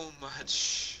so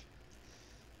much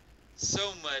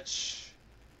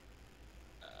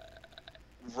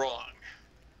wrong.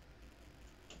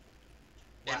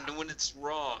 Wow. And when it's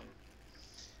wrong,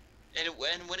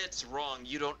 when it's wrong,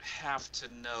 you don't have to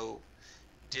know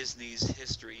Disney's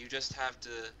history. You just have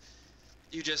to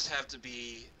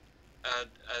be a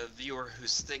viewer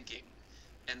who's thinking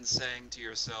and saying to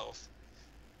yourself,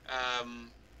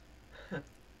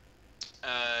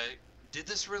 did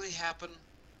this really happen?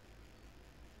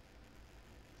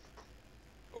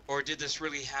 Or did this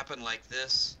really happen like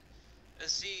this?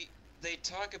 See, they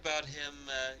talk about him,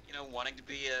 wanting to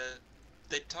be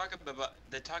They talk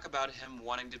about him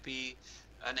wanting to be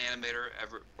an animator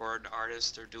or an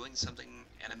artist or doing something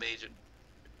animated,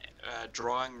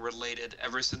 drawing related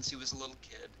ever since he was a little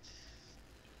kid.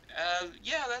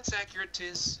 Yeah, that's accurate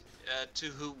to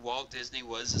who Walt Disney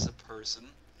was as a person.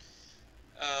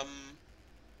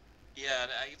 Yeah,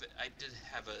 I did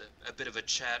have a bit of a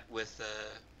chat with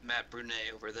Matt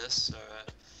Brunet over this.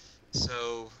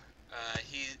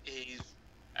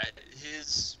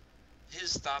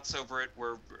 His thoughts over it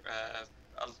were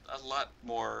a lot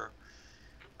more.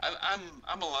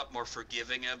 I'm a lot more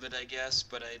forgiving of it, I guess,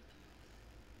 but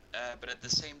at the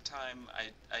same time,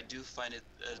 I do find it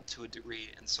to a degree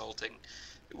insulting.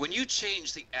 When you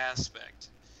change the aspect,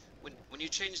 when you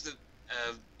change the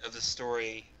of the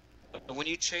story, when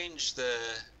you change the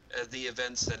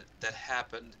events that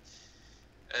happened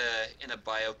in a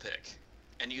biopic,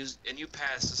 and you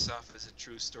pass this off as a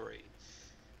true story,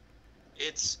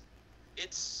 it's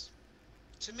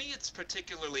to me it's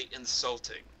particularly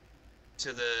insulting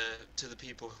to the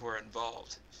people who are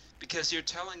involved, because you're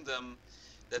telling them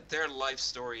that their life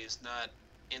story is not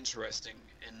interesting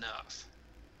enough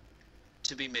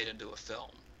to be made into a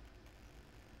film.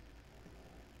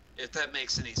 If that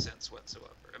makes any sense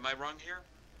whatsoever. Am I wrong here?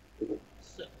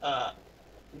 So,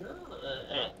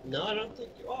 no, I don't think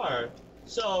you are.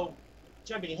 So,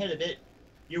 jumping ahead a bit,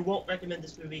 you won't recommend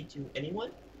this movie to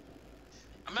anyone?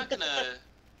 I'm not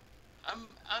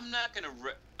gonna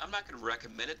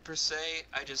recommend it per se.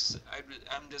 I'm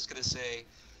just gonna say,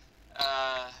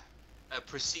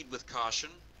 proceed with caution.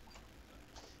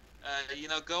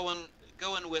 Go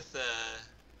in with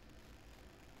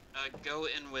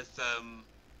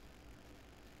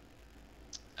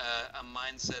a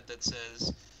mindset that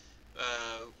says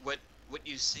what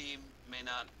you see may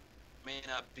not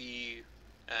be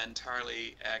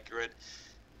entirely accurate.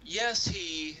 Yes,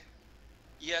 he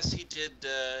did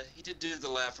do the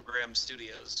Laugh-O-Gram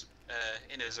Studios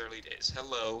in his early days.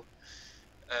 Hello,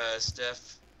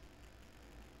 Steph.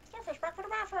 Steph is back from the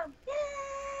bathroom.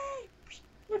 Yay!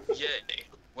 Yay!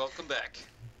 Welcome back.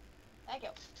 Thank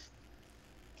you.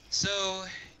 So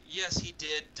yes, he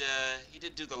did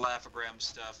do the Laugh-O-Gram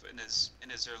stuff in his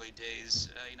early days.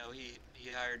 He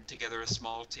hired together a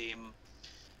small team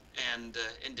and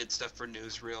did stuff for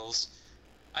newsreels.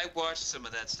 I watched some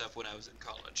of that stuff when I was in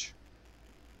college.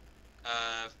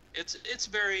 It's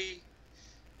very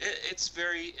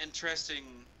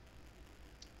interesting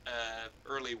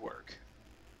early work.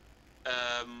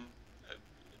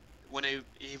 When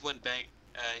he went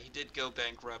he did go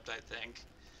bankrupt, I think,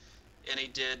 and he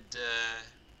did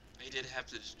have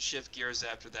to shift gears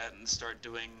after that and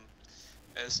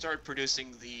start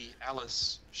producing the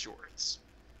Alice shorts,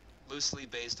 loosely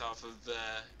based off of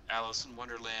Alice in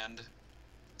Wonderland.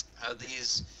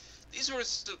 These were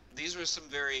some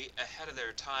very ahead of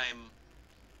their time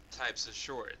types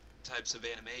of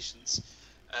animations.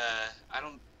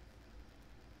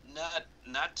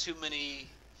 Not too many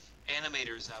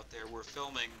animators out there were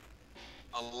filming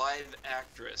a live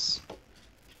actress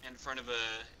in front of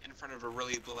a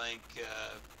really blank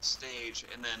stage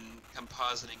and then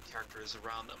compositing characters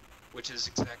around them, which is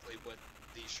exactly what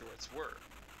these shorts were.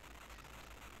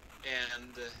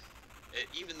 And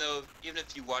even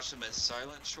if you watch them as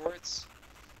silent shorts,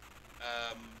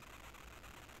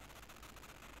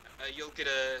 you'll get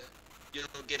a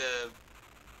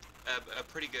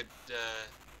pretty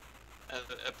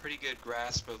good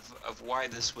grasp of why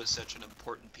this was such an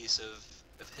important piece of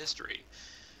history.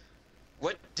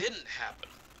 What didn't happen?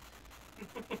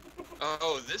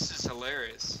 Oh, this is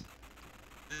hilarious.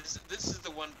 This is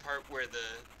the one part where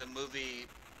the movie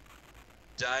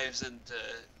dives into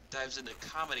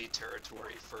comedy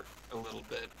territory for a little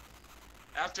bit.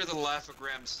 After the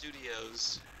Laugh-O-Gram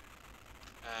Studios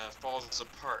falls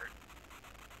apart,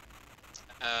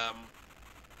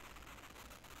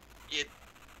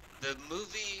 the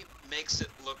movie makes it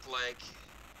look like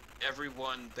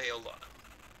everyone bailed on him.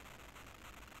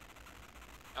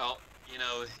 Well, you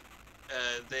know,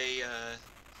 they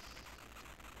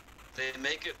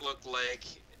make it look like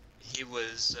he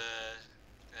was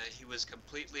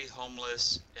completely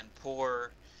homeless and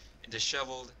poor and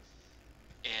disheveled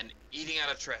and eating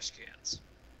out of trash cans.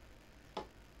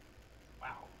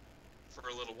 Wow. For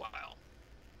a little while.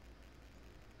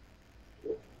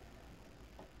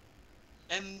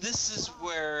 And this is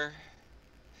where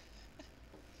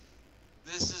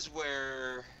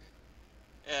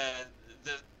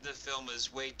the film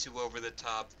is way too over the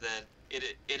top that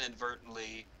it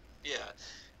inadvertently, yeah.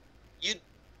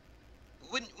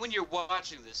 When you're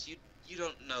watching this, you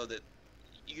don't know that,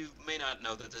 you may not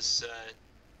know that this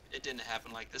it didn't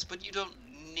happen like this, but you don't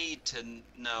need to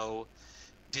know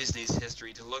Disney's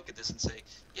history to look at this and say,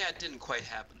 yeah, it didn't quite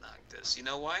happen like this. You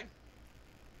know why?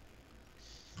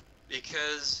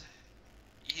 Because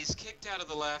he's kicked out of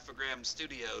the Laugh-O-Gram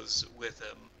Studios with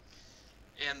him,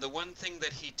 and the one thing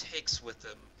that he takes with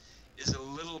him is a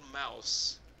little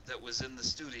mouse that was in the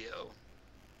studio.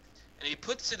 And he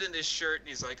puts it in his shirt, and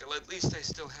he's like, well, at least I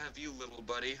still have you, little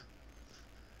buddy.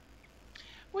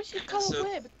 Which is kind of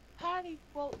weird, but apparently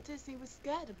Walt Disney was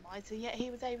scared of mice, and yet he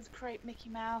was able to create Mickey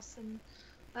Mouse and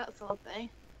that sort of thing.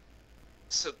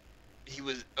 So he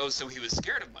was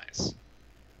scared of mice.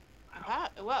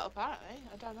 Well, apparently,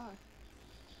 I don't know.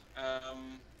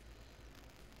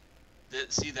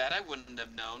 See, that I wouldn't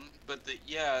have known, but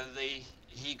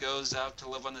he goes out to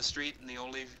live on the street, and the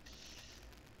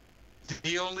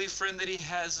only friend that he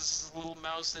has is a little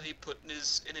mouse that he put in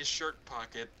his shirt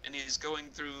pocket, and he's going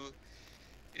through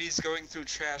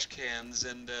trash cans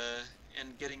and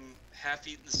getting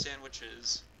half-eaten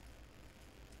sandwiches.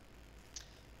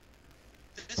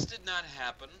 This did not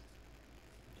happen.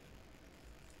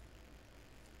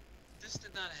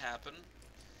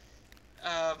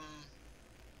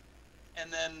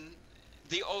 And then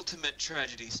the ultimate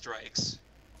tragedy strikes.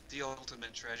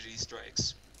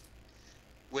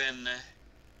 When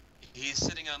he's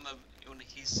sitting on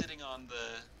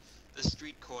the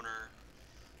street corner,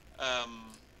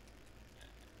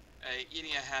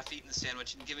 eating a half-eaten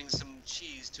sandwich and giving some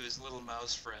cheese to his little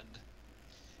mouse friend,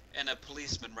 and a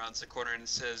policeman rounds the corner and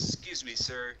says, "Excuse me,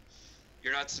 sir,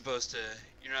 you're not supposed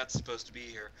to be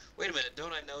here." "Wait a minute,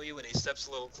 don't I know you?" And he steps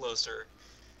a little closer,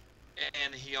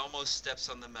 and he almost steps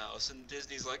on the mouse, and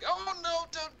Disney's like, "Oh no,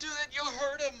 don't do that, you'll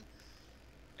hurt him."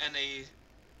 And he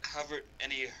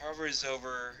hovers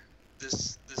over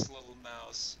this little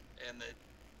mouse, and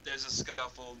there's a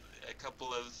scuffle. A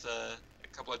couple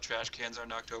of trash cans are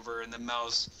knocked over, and the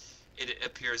mouse, it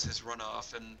appears, has run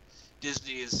off. And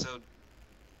Disney is so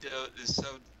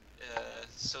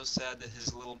sad that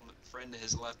his little friend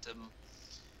has left him.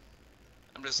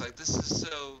 I'm just like, this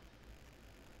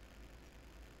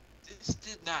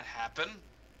did not happen.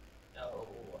 No.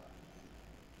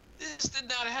 This did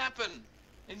not happen.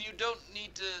 And you don't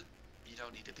need to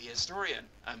be a historian.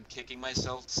 I'm kicking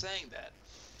myself saying that.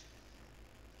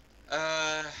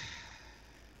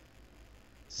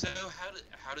 So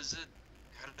how does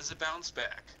it bounce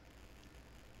back?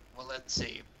 Well, let's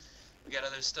see. We got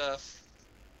other stuff.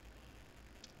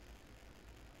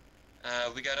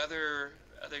 We got other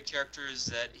characters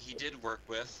that he did work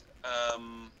with.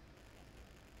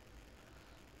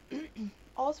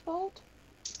 Oswald?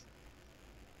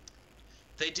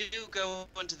 They do go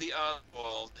into the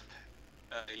Oswald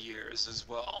years as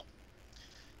well,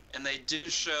 and they do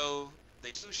show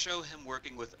him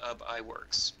working with Ub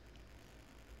Iwerks.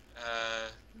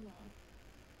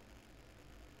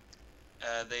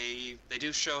 They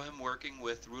do show him working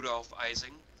with Rudolph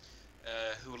Ising,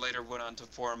 who later went on to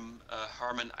form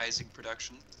Harman Ising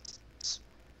Productions.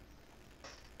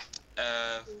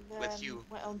 With Hugh.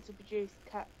 Went on to produce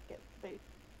Cat Gets the Boot.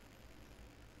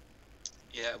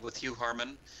 Yeah, with Hugh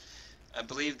Harman. I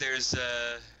believe there's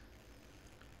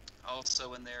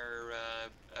also in there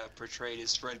portrayed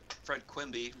as Fred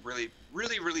Quimby,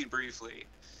 really briefly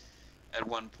at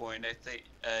one point. I think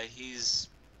he's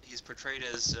portrayed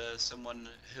as someone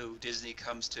who Disney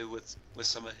comes to with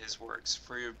some of his works.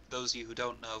 For those of you who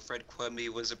don't know, Fred Quimby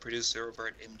was a producer over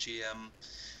at MGM.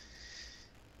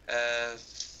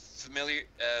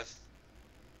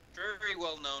 Very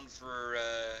well known for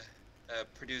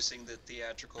producing the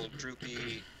theatrical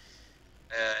Droopy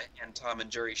and and Tom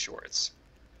and Jerry shorts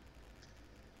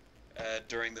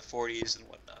during the 40s and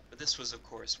whatnot. But this was, of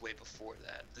course, way before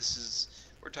that.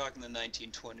 We're talking the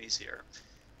 1920s here.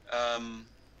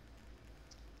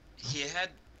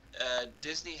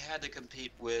 Disney had to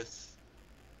compete with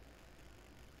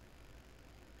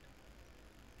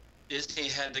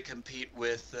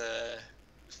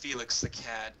Felix the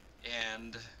Cat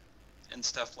and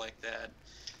stuff like that.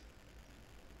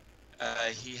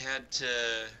 He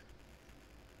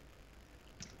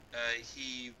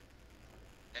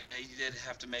did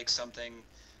have to make something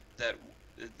that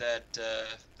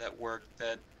worked,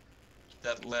 that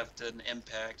left an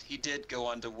impact. He did go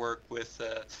on to work with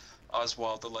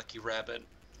Oswald the Lucky Rabbit.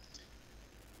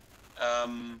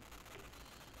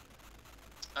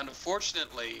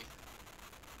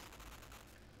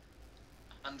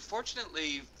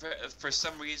 Unfortunately, for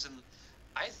some reason,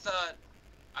 I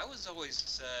was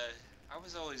always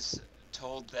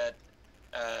told that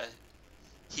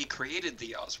he created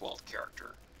the Oswald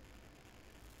character.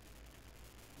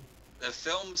 The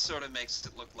film sort of makes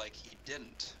it look like he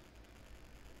didn't.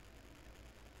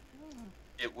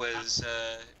 It was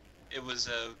a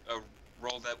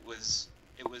role that was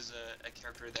a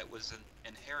character that was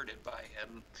inherited by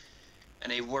him,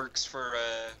 and he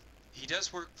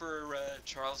does work for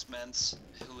Charles Mentz,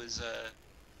 who is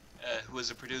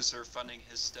a producer funding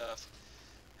his stuff,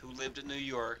 who lived in New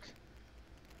York,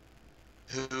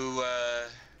 who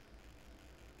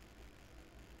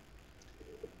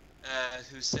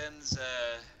sends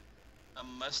a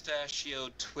mustachio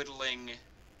twiddling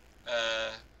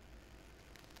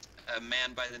a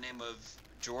man by the name of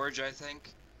George, I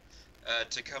think,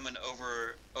 to come and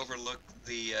overlook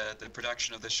the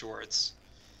production of the shorts.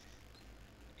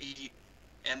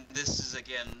 And this is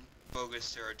again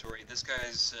bogus territory. This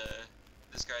guy's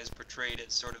portrayed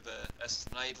as sort of a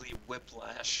snidely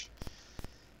Whiplash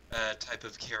type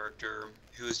of character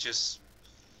who is just,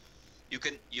 you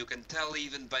can tell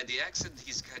even by the accent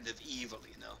he's kind of evil,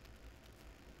 you know.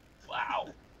 Wow.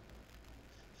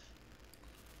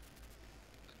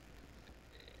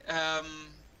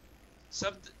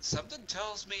 Something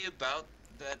tells me about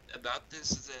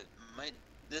this is that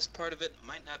this part of it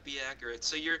might not be accurate.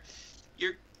 So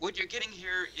what you're getting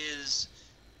here is,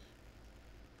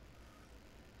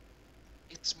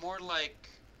 it's more like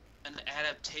an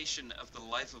adaptation of the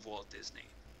life of Walt Disney.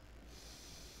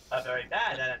 A very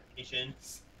bad adaptation.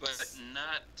 But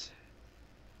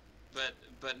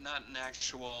not an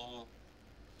actual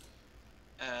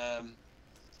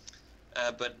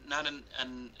but not an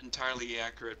entirely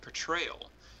accurate portrayal.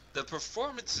 The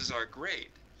performances are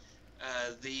great.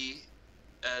 The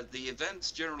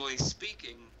events, generally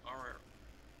speaking, are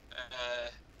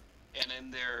and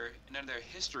in their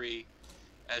history,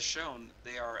 as shown,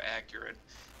 they are accurate,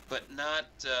 but not.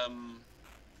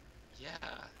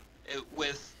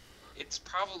 It's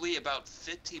probably about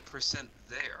 50%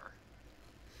 there.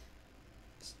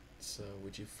 So,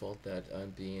 would you fault that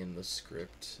on being the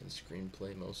script and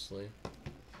screenplay mostly?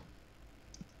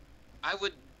 I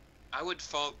would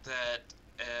fault that.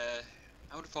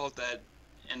 I would fault that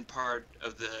in part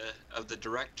of the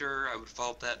director. I would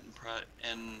fault that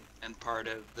in part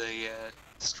of the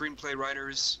screenplay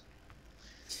writers.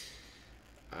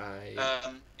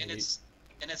 It's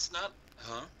not,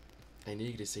 huh? I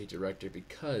need to say director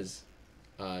because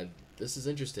this is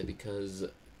interesting because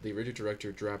the original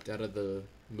director dropped out of the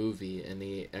movie and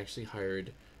they actually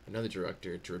hired another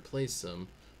director to replace him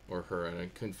or her, and I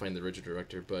couldn't find the original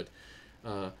director, but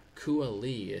Kua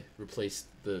Lee replaced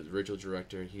the original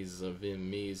director. He's a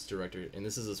Vietnamese director, and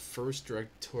this is his first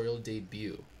directorial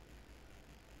debut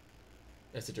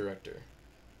as a director.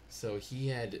 So he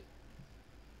had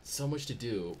so much to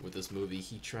do with this movie.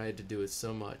 He tried to do it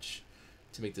so much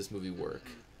to make this movie work.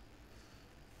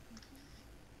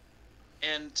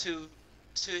 And to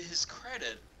his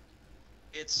credit,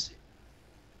 it's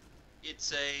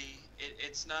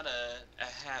not a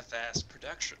half-assed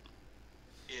production.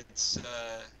 It's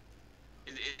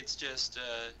just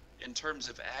in terms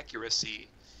of accuracy,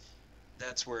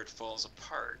 that's where it falls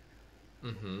apart.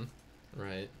 Mm-hmm.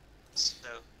 Right. So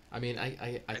I mean,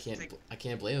 I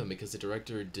can't blame him because the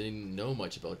director didn't know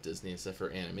much about Disney except for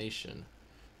animation.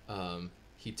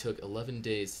 He took 11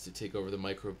 days to take over the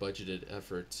micro-budgeted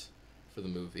effort for the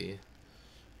movie,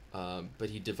 but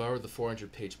he devoured the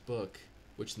 400-page book,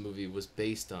 which the movie was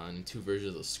based on, in 2 versions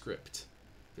of the script.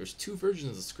 There's 2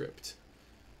 versions of the script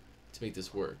to make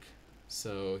this work.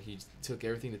 So he took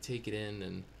everything to take it in,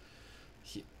 and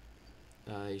he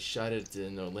shot it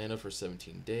in Orlando for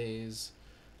 17 days.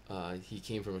 He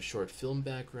came from a short film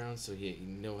background, so he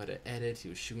knew how to edit. He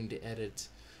was shooting to edit.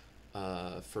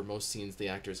 For most scenes, the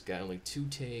actors got only 2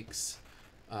 takes.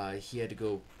 he had to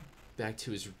go back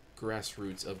to his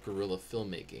grassroots of guerrilla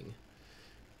filmmaking.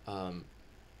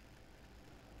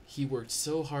 He worked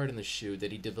so hard on the shoot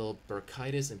that he developed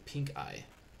bronchitis and pink eye.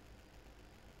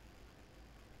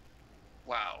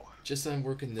 Wow. Just on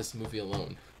working this movie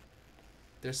alone.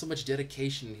 There's so much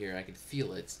dedication here, I could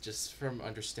feel it, just from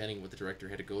understanding what the director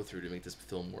had to go through to make this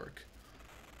film work.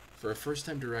 For a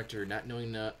first-time director, not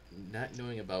knowing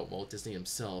about Walt Disney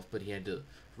himself, but he had to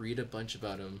read a bunch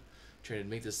about him, trying to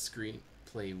make this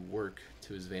screenplay work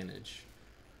to his advantage.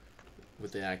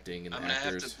 With the acting and the actors. I'm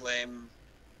gonna have to blame...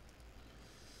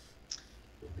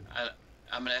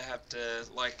 I'm gonna have to,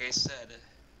 like I said...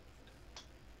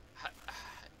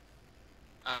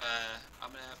 I'm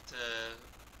gonna have to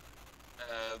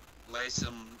lay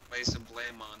some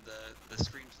blame on the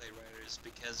screenplay writers,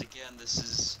 because again, this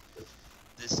is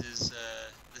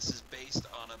based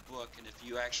on a book, and if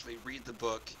you actually read the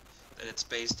book that it's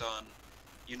based on,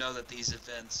 you know that these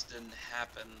events didn't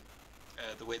happen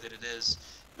the way that it is.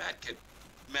 Matt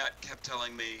kept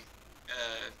telling me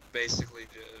basically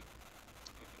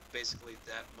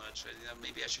that much.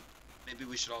 Maybe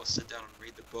we should all sit down and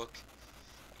read the book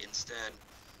instead.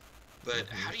 But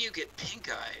how do you get pink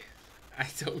eye? I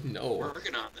don't know.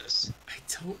 Working on this. I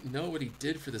don't know what he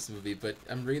did for this movie, but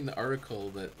I'm reading the article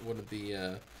that one of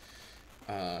the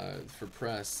for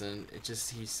press, and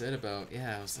he said about,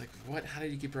 I was like, what? How did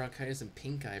you get bronchitis and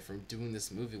pink eye from doing this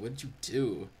movie? What did you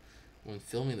do when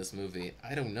filming this movie?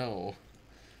 I don't know.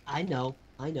 I know.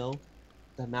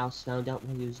 The mouse found out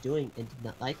what he was doing and did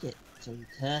not like it, so he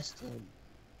cursed him.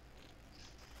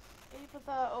 Either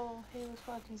that or he was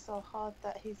working so hard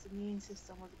that his immune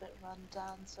system was a bit run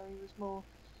down, so he was more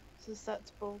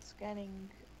susceptible to getting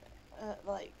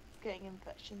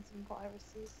infections and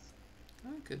viruses.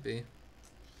 Oh, could be.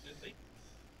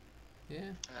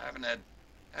 Yeah. I haven't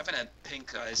had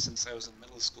pink eye since I was in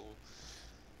middle school.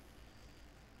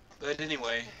 But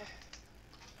anyway,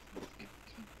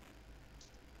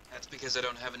 that's because I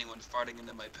don't have anyone farting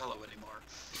into my pillow anymore.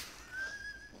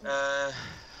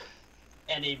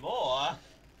 Anymore?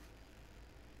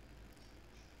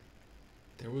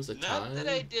 There was a time. Not that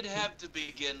I did have to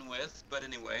begin with, but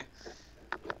anyway.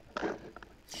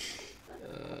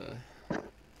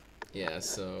 Yeah,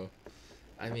 so,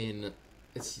 I mean,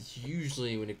 it's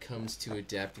usually, when it comes to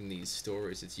adapting these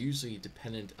stories, it's usually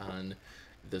dependent on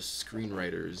the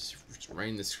screenwriters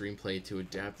writing the screenplay to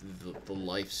adapt the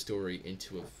life story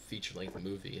into a feature-length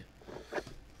movie.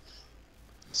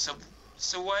 So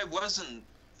why wasn't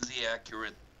the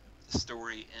accurate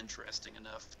story interesting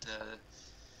enough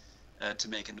to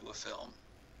make into a film?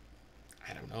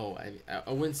 I don't know.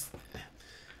 I wouldn't.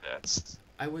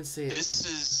 I wouldn't say it. This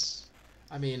is.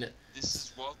 I mean. This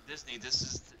is Walt Disney. This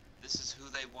is who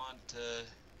they want to.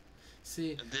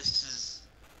 See. This is.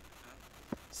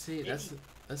 See, that's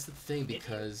the thing,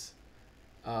 because,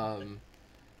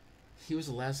 he was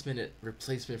a last-minute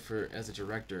replacement as a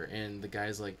director, and the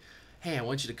guy's like, "Hey, I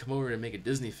want you to come over and make a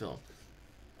Disney film."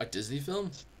 A Disney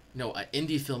film? No, an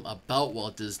indie film about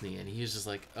Walt Disney. And he was just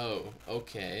like, "Oh,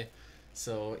 okay."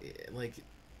 So, like,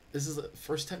 this is the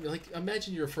first time. Like,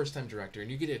 imagine you're a first-time director and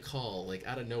you get a call, like,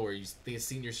 out of nowhere. They've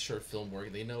seen your short film work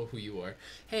and they know who you are.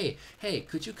 Hey,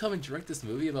 could you come and direct this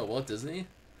movie about Walt Disney?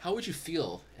 How would you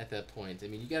feel at that point? I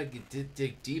mean, you gotta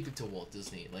dig deep into Walt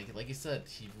Disney. Like I said,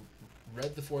 he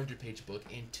read the 400-page book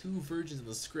and 2 versions of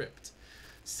the script.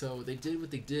 So they did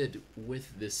what they did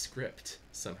with this script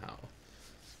somehow.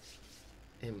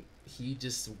 And he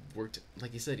just worked,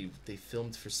 like you said, they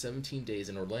filmed for 17 days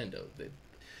in Orlando.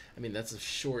 That's a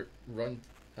short run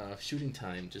shooting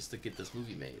time just to get this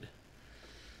movie made.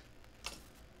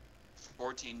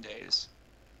 14 days.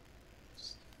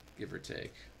 Give or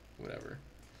take. Whatever.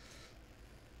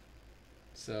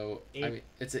 So,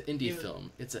 it's an indie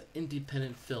film. It's an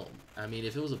independent film. I mean,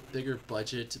 if it was a bigger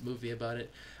budget movie about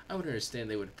it, I would understand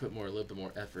they would put a little bit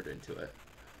more effort into it.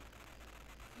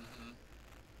 Mm-hmm.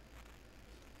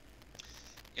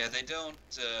 Yeah, they don't,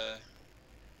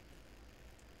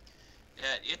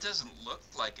 it doesn't look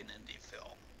like an indie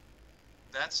film.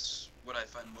 That's what I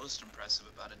find most impressive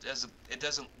about it. It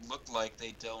doesn't look like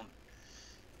they don't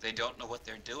know what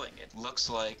they're doing. It looks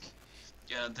like,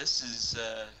 this is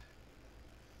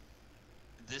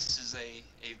a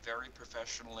very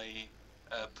professionally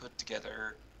put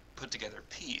together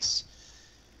piece.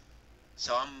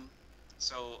 So on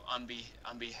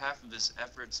behalf of his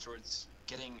efforts towards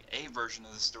getting a version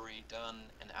of the story done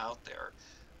and out there,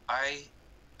 I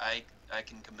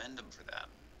can commend him for that.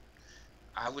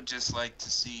 I would just like to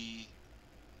see.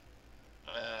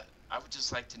 I would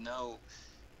just like to know.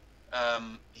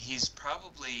 He's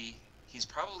probably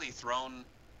thrown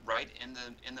right in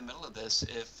the middle of this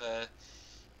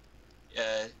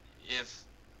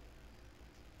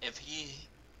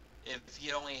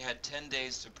he only had 10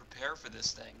 days to prepare for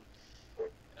this thing,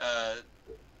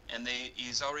 and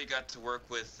he's already got to work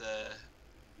with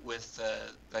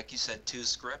like you said, 2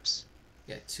 scripts.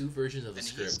 Yeah, 2 versions of the And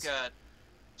script. he's got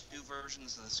 2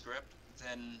 versions of the script.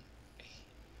 Then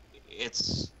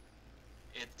it's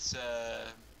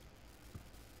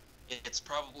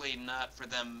probably not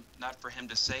for him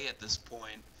to say at this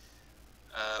point,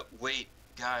 wait,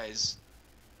 guys,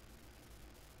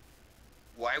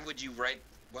 why would you write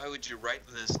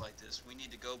this like this? We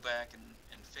need to go back and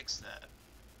fix that.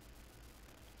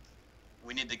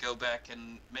 We need to go back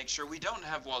and make sure we don't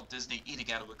have Walt Disney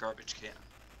eating out of a garbage can.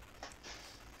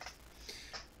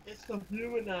 It's to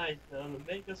humanize them and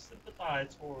make us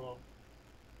sympathize for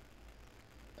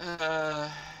them.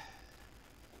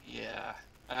 Yeah.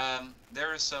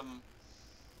 There are some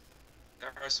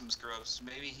screw-ups.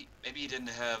 Maybe he didn't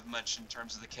have much in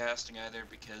terms of the casting either,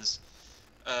 because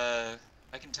I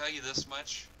can tell you this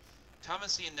much: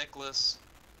 Thomas Ian Nicholas,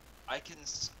 I could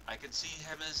see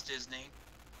him as Disney.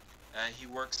 He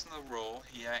works in the role.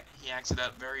 He acts it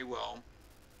out very well.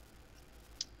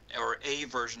 Or a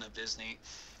version of Disney.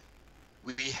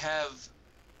 We have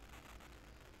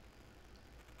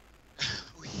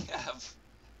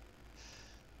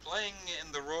playing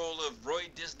in the role of Roy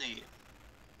Disney,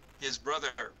 his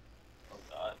brother. Oh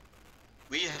God.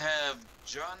 We have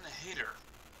John Hader.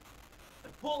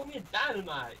 They're pulling me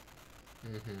dynamite.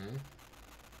 Mm-hmm.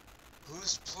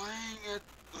 Who's playing it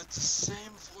with the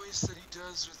same voice that he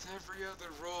does with every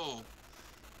other role.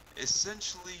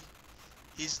 Essentially,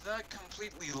 he's not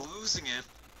completely losing it.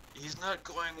 He's not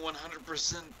going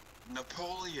 100%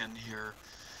 Napoleon here,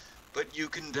 but you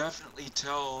can definitely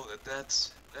tell that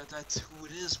that's who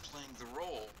it is playing the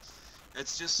role.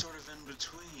 It's just sort of in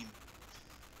between.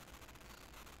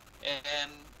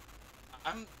 And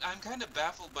I'm kind of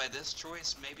baffled by this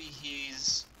choice. Maybe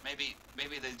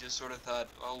they just sort of thought,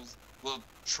 oh, we'll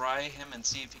try him and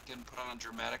see if he can put on a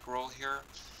dramatic role here.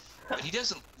 But he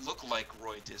doesn't look like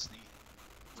Roy Disney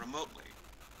remotely.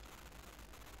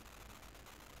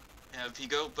 Now, if you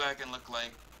go back and look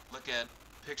at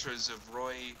pictures of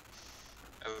Roy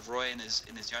in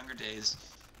his younger days,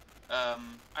 I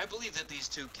believe that these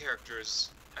two characters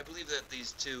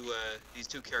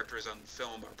on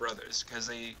film are brothers, because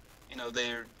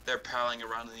they're palling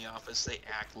around in the office. They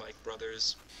act like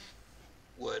brothers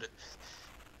would,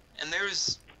 and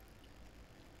there's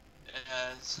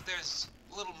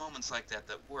little moments like that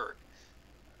work.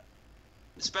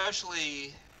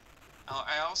 Especially,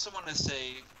 I also want to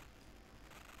say,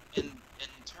 in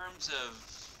terms of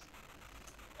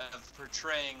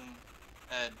portraying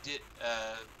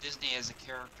Disney as a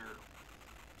character,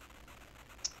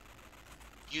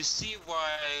 you see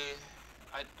why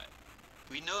I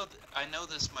know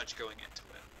this much going into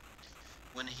it.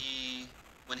 When he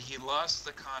lost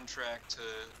the contract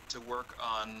to work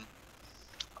on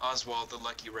Oswald the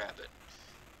Lucky Rabbit,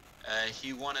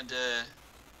 he wanted to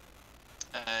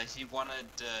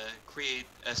create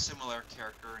a similar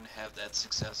character and have that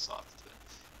success off of it.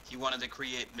 He wanted to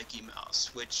create Mickey Mouse,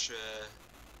 which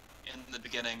in the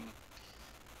beginning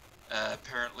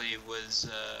apparently was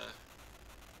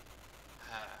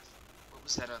what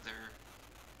was that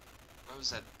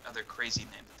other crazy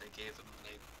name that they gave him?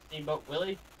 Steamboat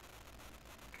Willie?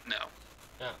 No.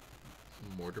 No.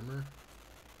 Mortimer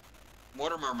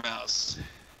Mouse.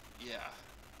 Yeah.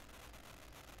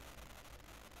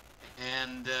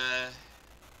 And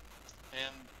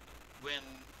when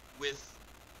with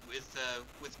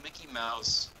Mickey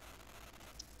Mouse,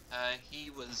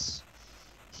 he was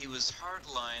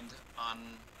hardlined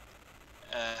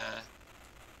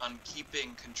on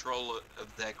keeping control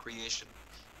of that creation.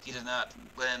 He did not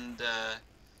lend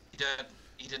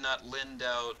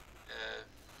out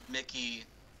Mickey's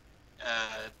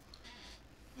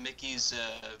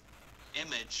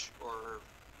image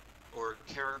or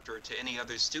character to any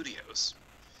other studios.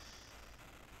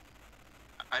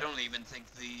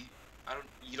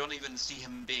 You don't even see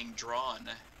him being drawn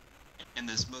in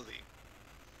this movie.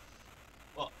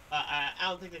 Well, I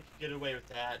don't think they could get away with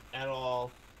that at all.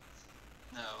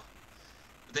 No.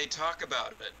 They talk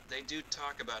about it. They do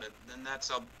talk about it. Then that's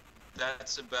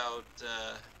about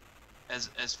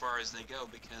as far as they go,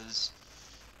 because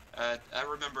I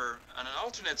remember on an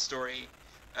alternate story,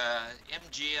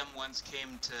 MGM once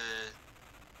came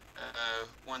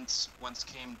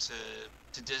to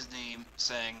Disney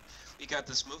saying, we got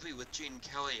this movie with Gene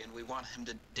Kelly and we want him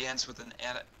to dance with an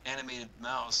animated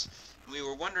mouse, and we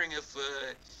were wondering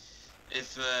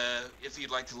if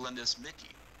you'd like to lend us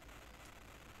Mickey.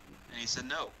 And he said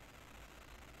no.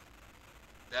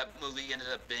 That movie ended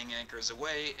up being Anchors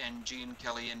Away, and Gene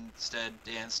Kelly instead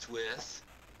danced with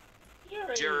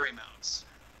Jerry Mouse.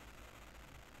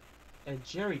 And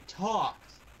Jerry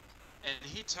talked. And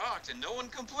he talked, and no one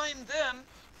complained then.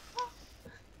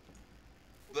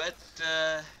 But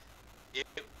that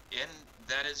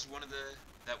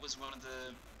was one of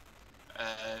the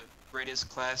greatest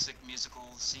classic musical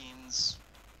scenes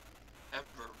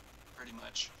ever, pretty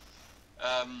much.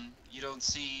 You don't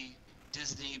see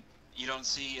Disney. You don't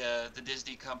see the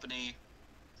Disney company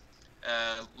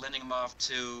lending him off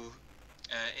to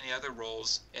any other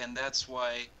roles, and that's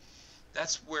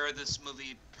where this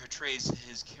movie portrays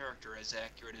his character as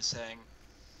accurate as saying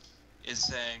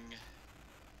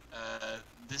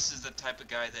this is the type of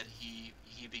guy that he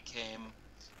became.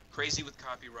 Crazy with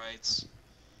copyrights.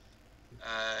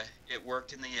 It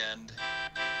worked in the end.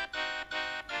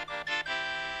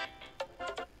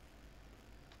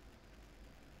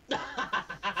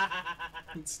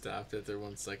 It stopped it there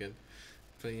 1 second.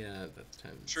 But yeah, that's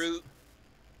kind of True.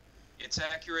 It's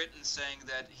accurate in saying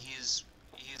that he was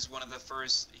one of the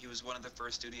first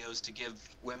studios to give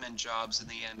women jobs in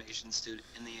the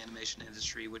animation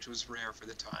industry, which was rare for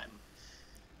the time.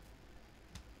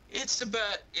 It's a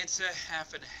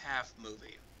half and half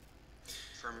movie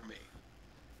for me.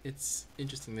 It's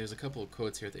interesting. There's a couple of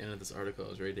quotes here at the end of this article I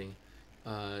was reading.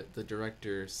 The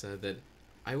director said that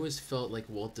I always felt like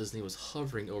Walt Disney was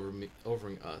hovering over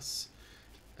us.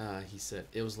 He said,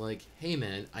 it was like, hey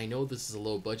man, I know this is a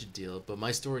low budget deal, but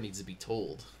my story needs to be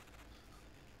told.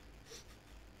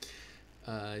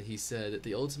 He said,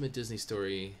 the ultimate Disney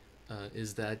story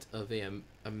is that of a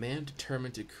man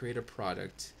determined to create a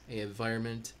product, an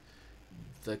environment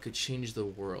that could change the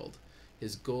world.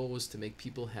 His goal was to make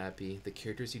people happy. The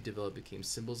characters he developed became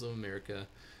symbols of America,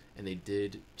 and they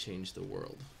did change the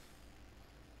world.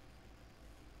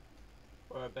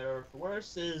 For better or for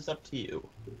worse is up to you.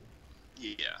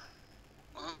 Yeah.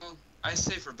 Well, I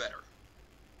say for better.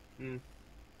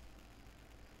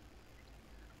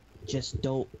 Just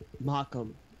don't mock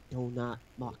him. Do not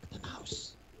mock the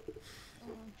mouse.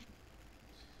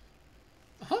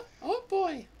 Oh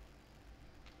boy.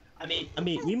 I mean,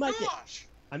 we might get.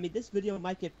 I mean, this video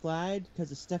might get flagged because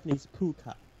of Stephanie's poo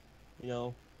cup. You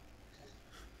know.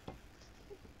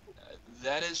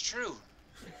 That is true.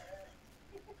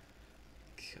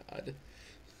 God.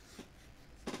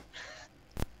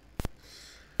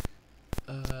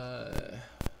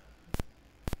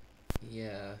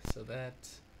 Yeah, so that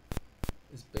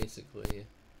is basically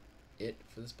it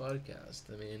for this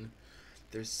podcast. I mean,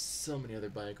 there's so many other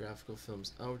biographical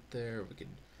films out there. We could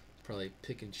probably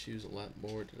pick and choose a lot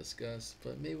more to discuss,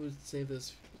 but maybe we'll save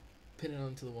this, pin it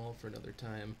onto the wall for another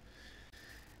time.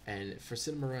 And for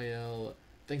Cinema Royale,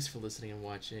 thanks for listening and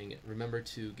watching. Remember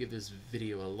to give this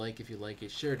video a like if you like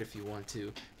it, share it if you want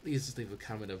to. Please just leave a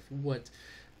comment of what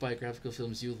biographical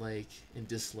films you like and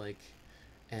dislike.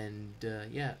 And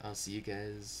yeah, I'll see you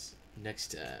guys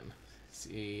next time.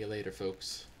 See you later,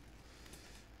 folks.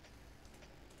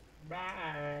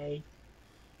 Bye.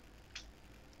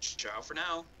 Ciao for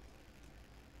now.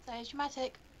 So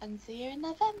dramatic, and see you in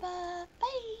November.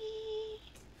 Bye.